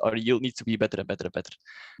management. Our yield needs to be better and better and better.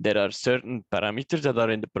 There are certain parameters that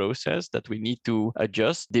are in the process that we need to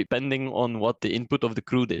adjust depending on what the input of the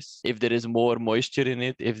crude is. If there is more moisture in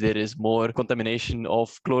it, if there is more contamination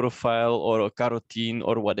of chlorophyll or carotene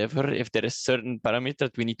or whatever, if there is certain parameter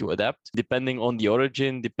that we need to adapt depending on the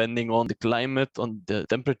origin, depending on the climate, on the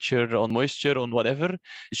temperature, on moisture, on whatever,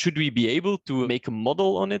 should we be able to make a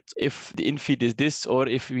model on it if the infeed is this, or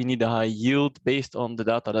if we need a high yield based on the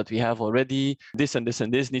data that we have already, this and this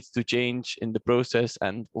and this needs to change in the process,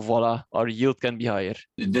 and voila, our yield can be higher.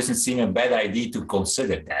 It doesn't seem a bad idea to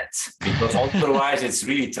consider that, because otherwise it's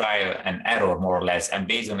really trial and error, more or less, and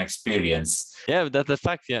based on experience. Yeah, that's a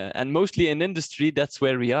fact, yeah. And mostly in industry, that's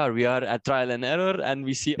where we are. We are at trial and error, and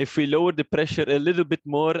we see if we lower the pressure a little bit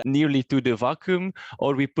more nearly to the vacuum,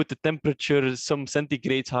 or we put the temperature some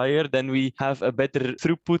centigrades higher, then we have a better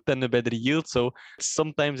throughput and a better yield. So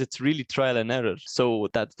sometimes it's really trial and error. So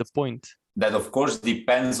that's the point. That, of course,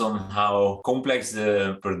 depends on how complex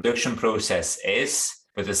the production process is.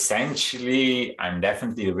 But essentially, I'm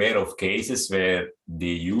definitely aware of cases where they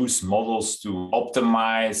use models to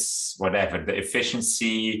optimize whatever, the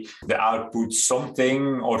efficiency, the output,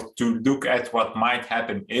 something, or to look at what might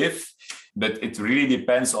happen if. But it really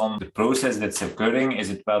depends on the process that's occurring. Is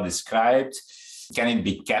it well described? Can it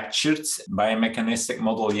be captured by a mechanistic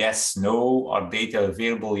model? Yes, no. Are data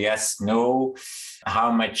available? Yes, no.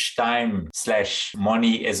 How much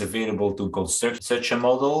time/money is available to construct such a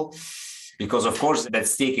model? Because, of course,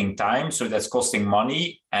 that's taking time, so that's costing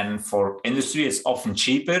money. And for industry, it's often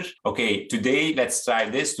cheaper. Okay, today, let's try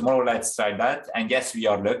this. Tomorrow, let's try that. And yes, we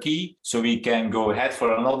are lucky. So we can go ahead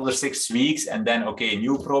for another 6 weeks. And then, okay,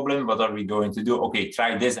 new problem. What are we going to do? Okay,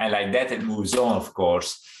 try this. And like that, it moves on, of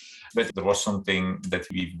course. But there was something that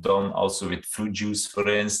we've done also with fruit juice, for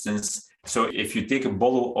instance. So if you take a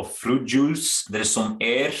bottle of fruit juice, there is some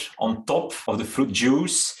air on top of the fruit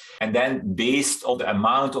juice. And then based on the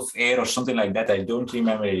amount of air or something like that, I don't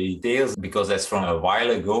remember the details because that's from a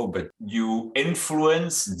while ago, but you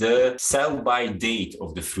influence the sell-by date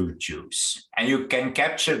of the fruit juice. And you can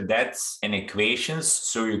capture that in equations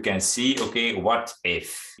so you can see, okay, what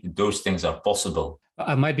if those things are possible?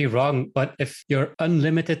 I might be wrong, but if you're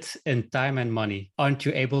unlimited in time and money, aren't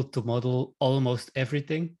you able to model almost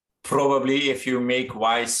everything? Probably if you make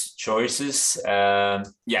wise choices,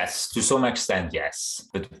 yes, to some extent, yes.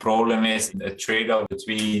 But the problem is a trade-off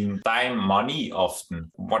between time, money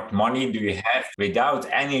often. What money do you have without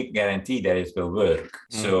any guarantee that it will work?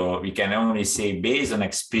 So we can only say based on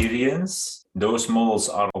experience, those models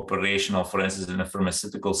are operational, for instance, in the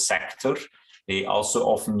pharmaceutical sector. They also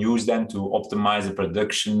often use them to optimize the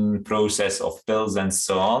production process of pills and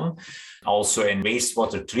so on. Also in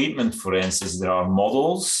wastewater treatment, for instance, there are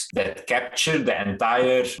models that capture the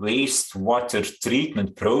entire wastewater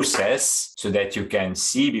treatment process so that you can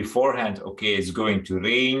see beforehand, okay, it's going to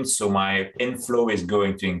rain, so my inflow is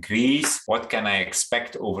going to increase. What can I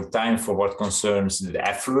expect over time for what concerns the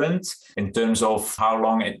effluent in terms of how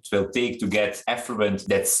long it will take to get effluent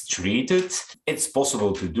that's treated? It's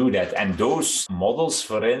possible to do that. And those models,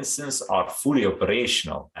 for instance, are fully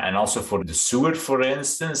operational. And also for the sewer, for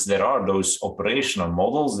instance, there are those operational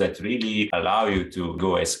models that really allow you to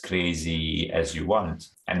go as crazy as you want.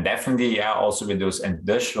 And definitely, yeah, also with those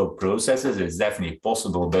industrial processes, it's definitely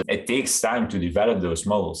possible, but it takes time to develop those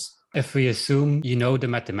models. If we assume you know the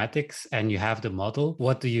mathematics and you have the model,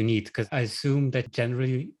 what do you need? Because I assume that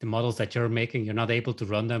generally the models that you're making, you're not able to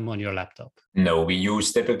run them on your laptop. No, we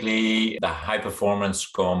use typically the high-performance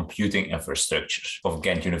computing infrastructure of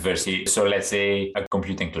Ghent University. So let's say a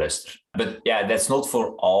computing cluster. But yeah, that's not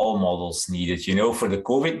for all models needed. You know, for the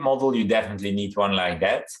COVID model, you definitely need one like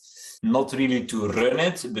that. Not really to run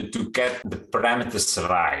it, but to get the parameters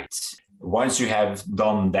right. Once you have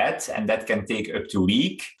done that, and that can take up to a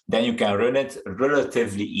week, then you can run it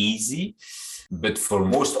relatively easy. But for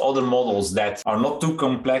most other models that are not too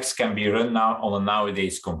complex can be run now on a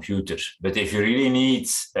nowadays computer. But if you really need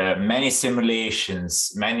many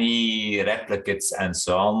simulations, many replicates and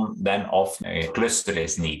so on, then often a cluster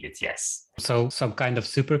is needed, yes. So some kind of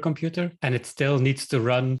supercomputer, and it still needs to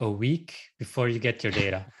run a week before you get your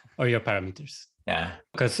data or your parameters. Yeah.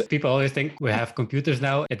 Because people always think we have computers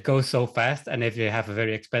now, it goes so fast. And if you have a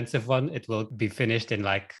very expensive one, it will be finished in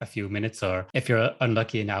like a few minutes, or if you're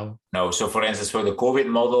unlucky, an hour. No, so for instance, for the COVID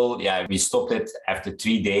model, yeah, we stopped it after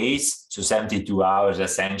 3 days, so 72 hours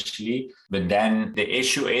essentially. But then the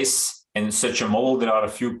issue is, in such a model, there are a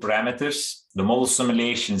few parameters. The model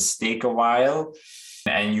simulations take a while.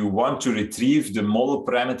 And you want to retrieve the model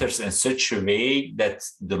parameters in such a way that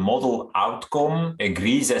the model outcome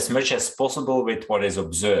agrees as much as possible with what is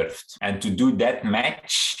observed. And to do that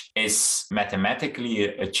match is mathematically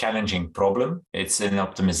a challenging problem. It's an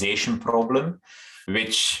optimization problem,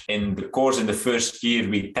 which in the course in the first year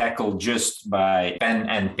we tackle just by pen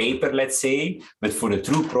and paper, let's say. But for the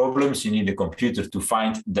true problems, you need a computer to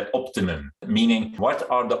find the optimum, meaning what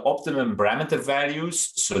are the optimum parameter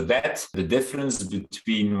values so that the difference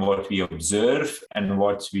between what we observe and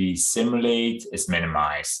what we simulate is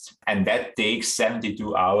minimized. And that takes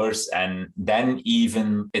 72 hours. And then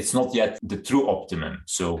even it's not yet the true optimum.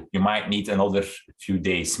 So you might need another few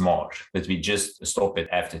days more, but we just stop it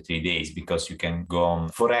after 3 days because you can go on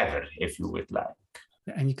forever if you would like.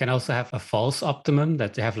 And you can also have a false optimum,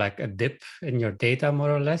 that you have like a dip in your data,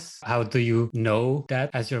 more or less. How do you know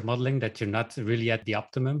that as you're modeling that you're not really at the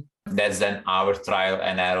optimum? That's then our trial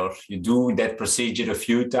and error. You do that procedure a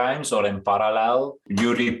few times or in parallel.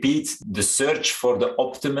 You repeat the search for the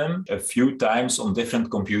optimum a few times on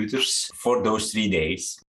different computers for those 3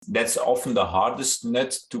 days. That's often the hardest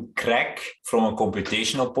nut to crack from a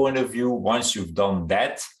computational point of view. Once you've done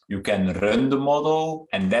that, you can run the model,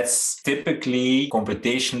 and that's typically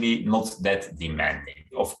computationally not that demanding.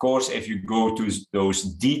 Of course, if you go to those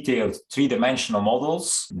detailed three-dimensional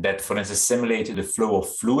models that, for instance, simulate the flow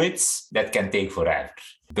of fluids, that can take forever.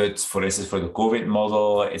 But for instance, for the COVID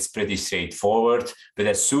model, it's pretty straightforward. But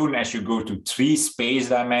as soon as you go to 3 space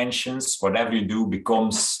dimensions, whatever you do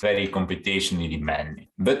becomes very computationally demanding,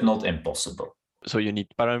 but not impossible. So you need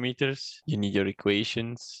parameters, you need your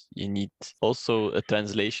equations, you need also a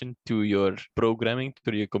translation to your programming,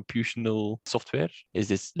 to your computational software. Is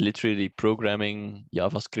this literally programming,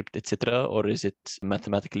 JavaScript, etc., or is it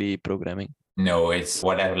mathematically programming? No, it's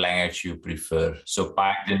whatever language you prefer. So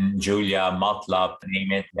Python, Julia, MATLAB,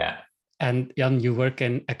 name it, yeah. And Jan, you work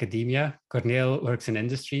in academia. Korneel works in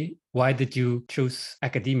industry. Why did you choose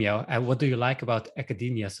academia? And what do you like about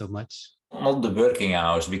academia so much? Not the working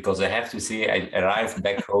hours, because I have to say I arrived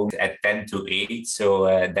back home at 10 to 8, so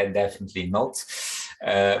that definitely not.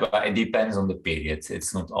 But it depends on the period.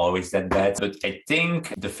 It's not always that bad. But I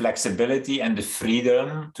think the flexibility and the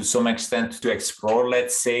freedom to some extent to explore,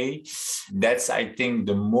 let's say, that's, I think,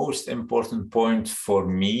 the most important point for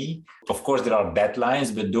me. Of course, there are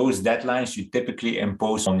deadlines, but those deadlines you typically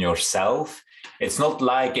impose on yourself. It's not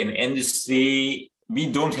like in industry. We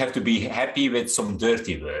don't have to be happy with some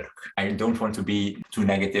dirty work. I don't want to be too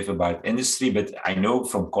negative about industry, but I know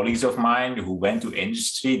from colleagues of mine who went to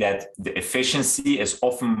industry that the efficiency is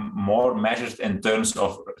often more measured in terms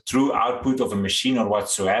of true output of a machine or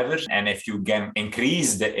whatsoever. And if you can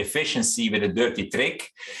increase the efficiency with a dirty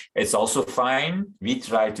trick, it's also fine. We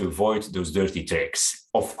try to avoid those dirty tricks.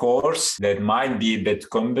 Of course, that might be a bit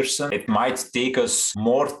cumbersome. It might take us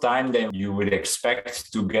more time than you would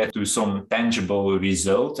expect to get to some tangible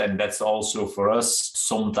result. And that's also for us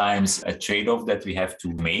sometimes a trade-off that we have to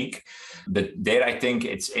make. But there, I think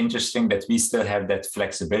it's interesting that we still have that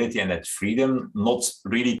flexibility and that freedom, not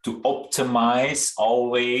really to optimize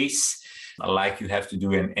always like you have to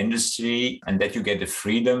do in industry, and that you get the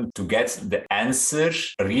freedom to get the answer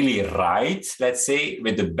really right, let's say,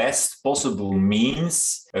 with the best possible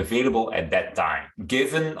means available at that time,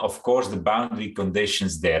 given, of course, the boundary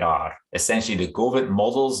conditions there are. Essentially, the COVID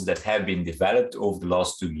models that have been developed over the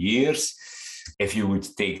last 2 years, if you would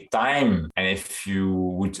take time and if you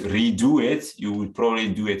would redo it, you would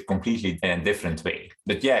probably do it completely in a different way.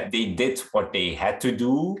 But yeah, they did what they had to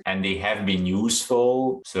do and they have been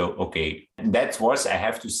useful. So, okay. That was, I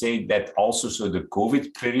have to say that also, so the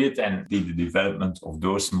COVID period and the development of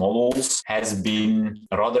those models has been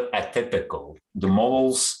rather atypical. The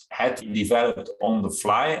models had developed on the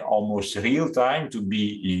fly, almost real time, to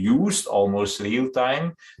be used almost real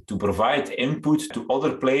time, to provide input to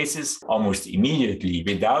other places almost immediately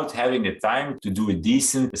without having the time to do a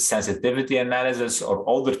decent sensitivity analysis or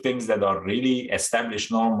other things that are really established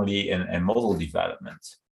normally in model development.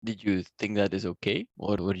 Did you think that is okay,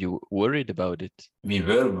 or were you worried about it? We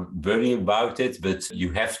were worried about it, but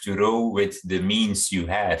you have to row with the means you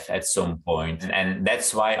have at some point. And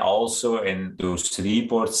that's why also in those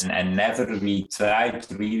reports, and never we tried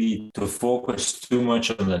really to focus too much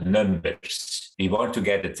on the numbers. We want to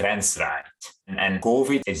get the trends right. And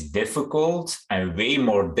COVID is difficult and way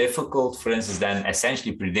more difficult, for instance, than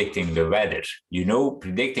essentially predicting the weather. You know,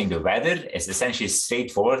 predicting the weather is essentially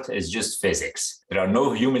straightforward. It's just physics. There are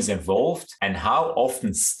no humans involved. And how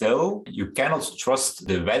often still you cannot trust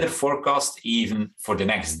the weather forecast even for the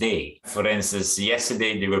next day. For instance,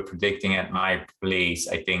 yesterday they were predicting at my place,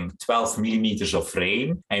 I think 12 millimeters of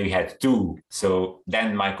rain, and we had 2. So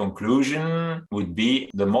then my conclusion would be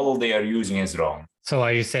the model they are using is wrong. So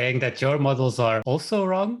are you saying that your models are also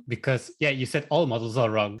wrong? Because, yeah, you said all models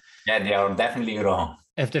are wrong. Yeah, they are definitely wrong.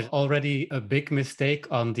 If there's already a big mistake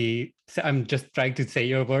on the, I'm just trying to say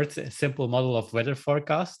your words, a simple model of weather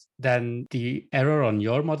forecast, then the error on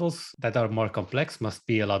your models that are more complex must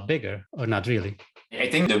be a lot bigger, or not really? I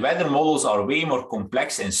think the weather models are way more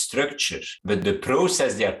complex in structure, but the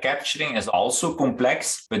process they are capturing is also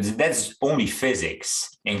complex, but that's only physics.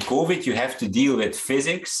 In COVID, you have to deal with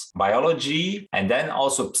physics, biology, and then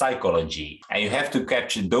also psychology. And you have to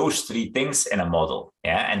capture those 3 things in a model.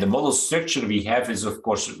 Yeah, and the model structure we have is, of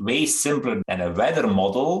course, way simpler than a weather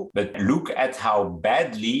model, but look at how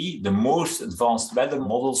badly the most advanced weather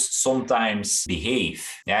models sometimes behave.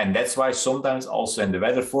 Yeah, and that's why sometimes also in the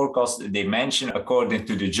weather forecast, they mention, according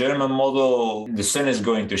to the German model, the sun is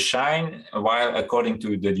going to shine, while according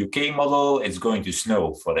to the UK model, it's going to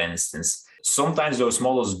snow, for instance. Sometimes those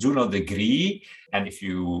models do not agree. And if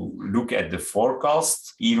you look at the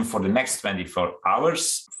forecast, even for the next 24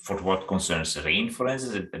 hours, for what concerns rain, for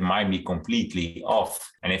instance, it might be completely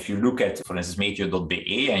off. And if you look at, for instance,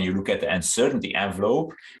 meteo.be and you look at the uncertainty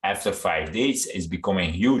envelope, after 5 days, it's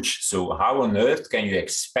becoming huge. So how on earth can you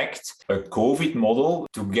expect a COVID model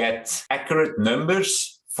to get accurate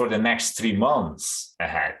numbers for the next 3 months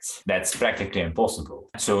ahead? That's practically impossible.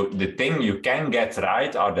 So the thing you can get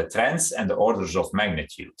right are the trends and the orders of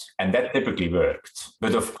magnitude. And that typically worked.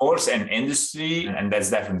 But of course, in industry, and that's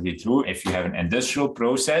definitely true, if you have an industrial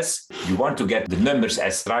process, you want to get the numbers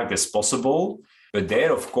as right as possible. But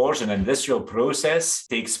there, of course, an industrial process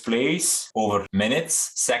takes place over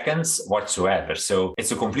minutes, seconds, whatsoever. So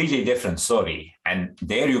it's a completely different story. And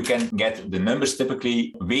there you can get the numbers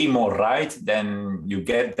typically way more right than you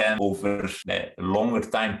get them over the longer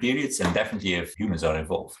time periods, and definitely if humans are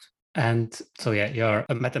involved. And so, yeah, you're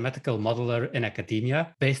a mathematical modeler in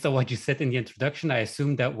academia. Based on what you said in the introduction, I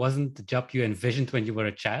assume that wasn't the job you envisioned when you were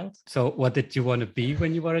a child. So what did you want to be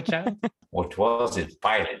when you were a child? What was it?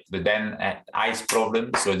 Pilot. But then ice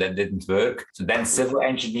problem, so that didn't work. So then civil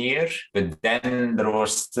engineer, but then there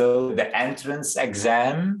was still the entrance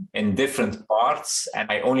exam in different parts. And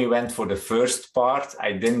I only went for the first part.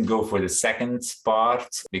 I didn't go for the second part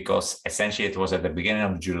because essentially it was at the beginning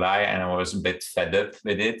of July and I was a bit fed up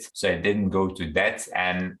with it. So I didn't go to that.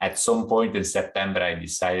 And at some point in September, I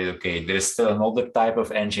decided, okay, there's still another type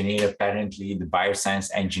of engineer, apparently the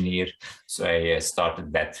bioscience engineer. So I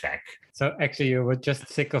started that track. So actually you were just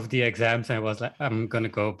sick of the exams and was like, I'm going to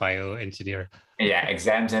go bioengineer. Yeah,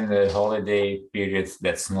 exams in the holiday period,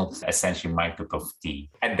 that's not essentially my cup of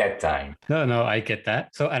tea at that time. No, I get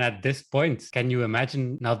that. So, and at this point, can you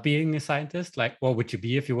imagine not being a scientist? Like, what would you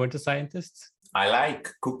be if you weren't a scientist? I like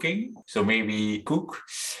cooking, so maybe cook.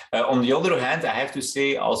 On the other hand, I have to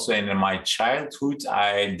say also in my childhood,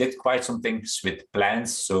 I did quite some things with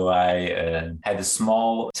plants. So I had a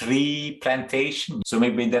small tree plantation. So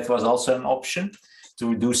maybe that was also an option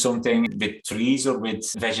to do something with trees or with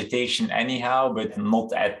vegetation anyhow, but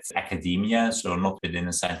not at academia, so not within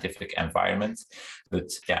a scientific environment. But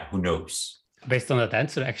yeah, who knows? Based on that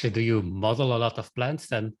answer, actually, do you model a lot of plants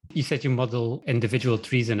then? You said you model individual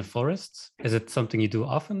trees in the forests. Is it something you do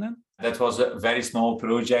often then? That was a very small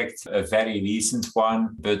project, a very recent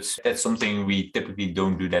one, but that's something we typically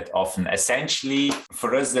don't do that often. Essentially,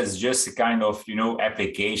 for us, that's just a kind of,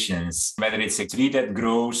 applications, whether it's a tree that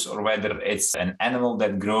grows or whether it's an animal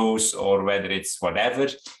that grows or whether it's whatever.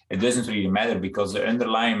 It doesn't really matter because the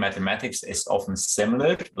underlying mathematics is often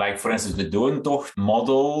similar. Like, for instance, the Doorntocht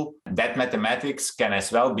model, that mathematics can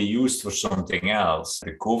as well be used for something else.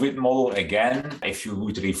 The COVID model, again, if you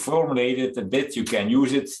would reformulate it a bit, you can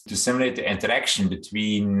use it to simulate the interaction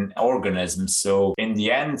between organisms. So in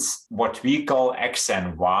the end, what we call X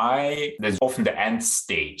and Y, that's often the end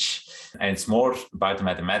stage. And it's more about the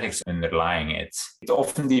mathematics underlying it. It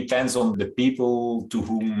often depends on the people to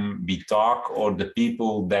whom we talk or the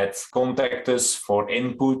people that contact us for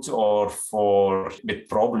input or with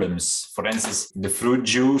problems. For instance, the fruit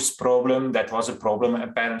juice problem, that was a problem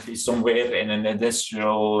apparently somewhere in an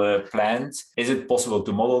industrial plant. Is it possible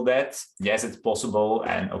to model that? Yes, it's possible.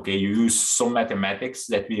 And okay, you use some mathematics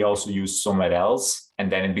that we also use somewhere else.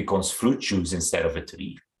 And then it becomes fruit juice instead of a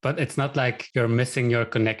tree. But it's not like you're missing your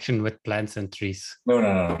connection with plants and trees.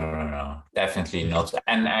 No. Definitely not.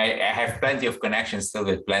 And I have plenty of connections still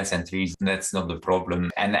with plants and trees. That's not the problem.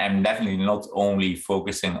 And I'm definitely not only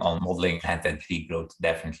focusing on modeling plant and tree growth.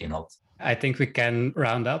 Definitely not. I think we can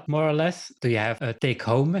round up more or less. Do you have a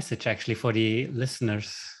take-home message actually for the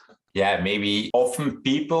listeners? Yeah, maybe often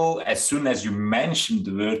people, as soon as you mention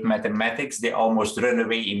the word mathematics, they almost run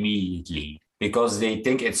away immediately, because they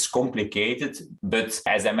think it's complicated. But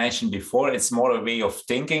as I mentioned before, it's more a way of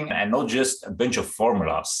thinking and not just a bunch of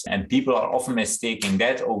formulas. And people are often mistaking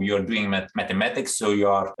that, oh, you're doing mathematics, so you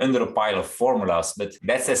are under a pile of formulas. But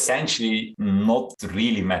that's essentially not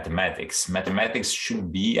really mathematics. Mathematics should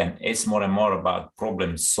be and is more and more about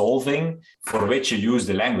problem solving, for which you use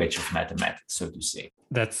the language of mathematics, so to say.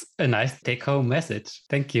 That's a nice take-home message.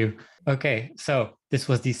 Thank you. Okay, so this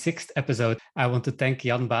was the 6th episode. I want to thank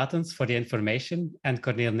Jan Baetens for the information and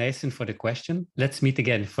Korneel Neysens for the question. Let's meet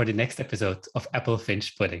again for the next episode of Apple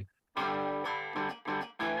Finch Pudding.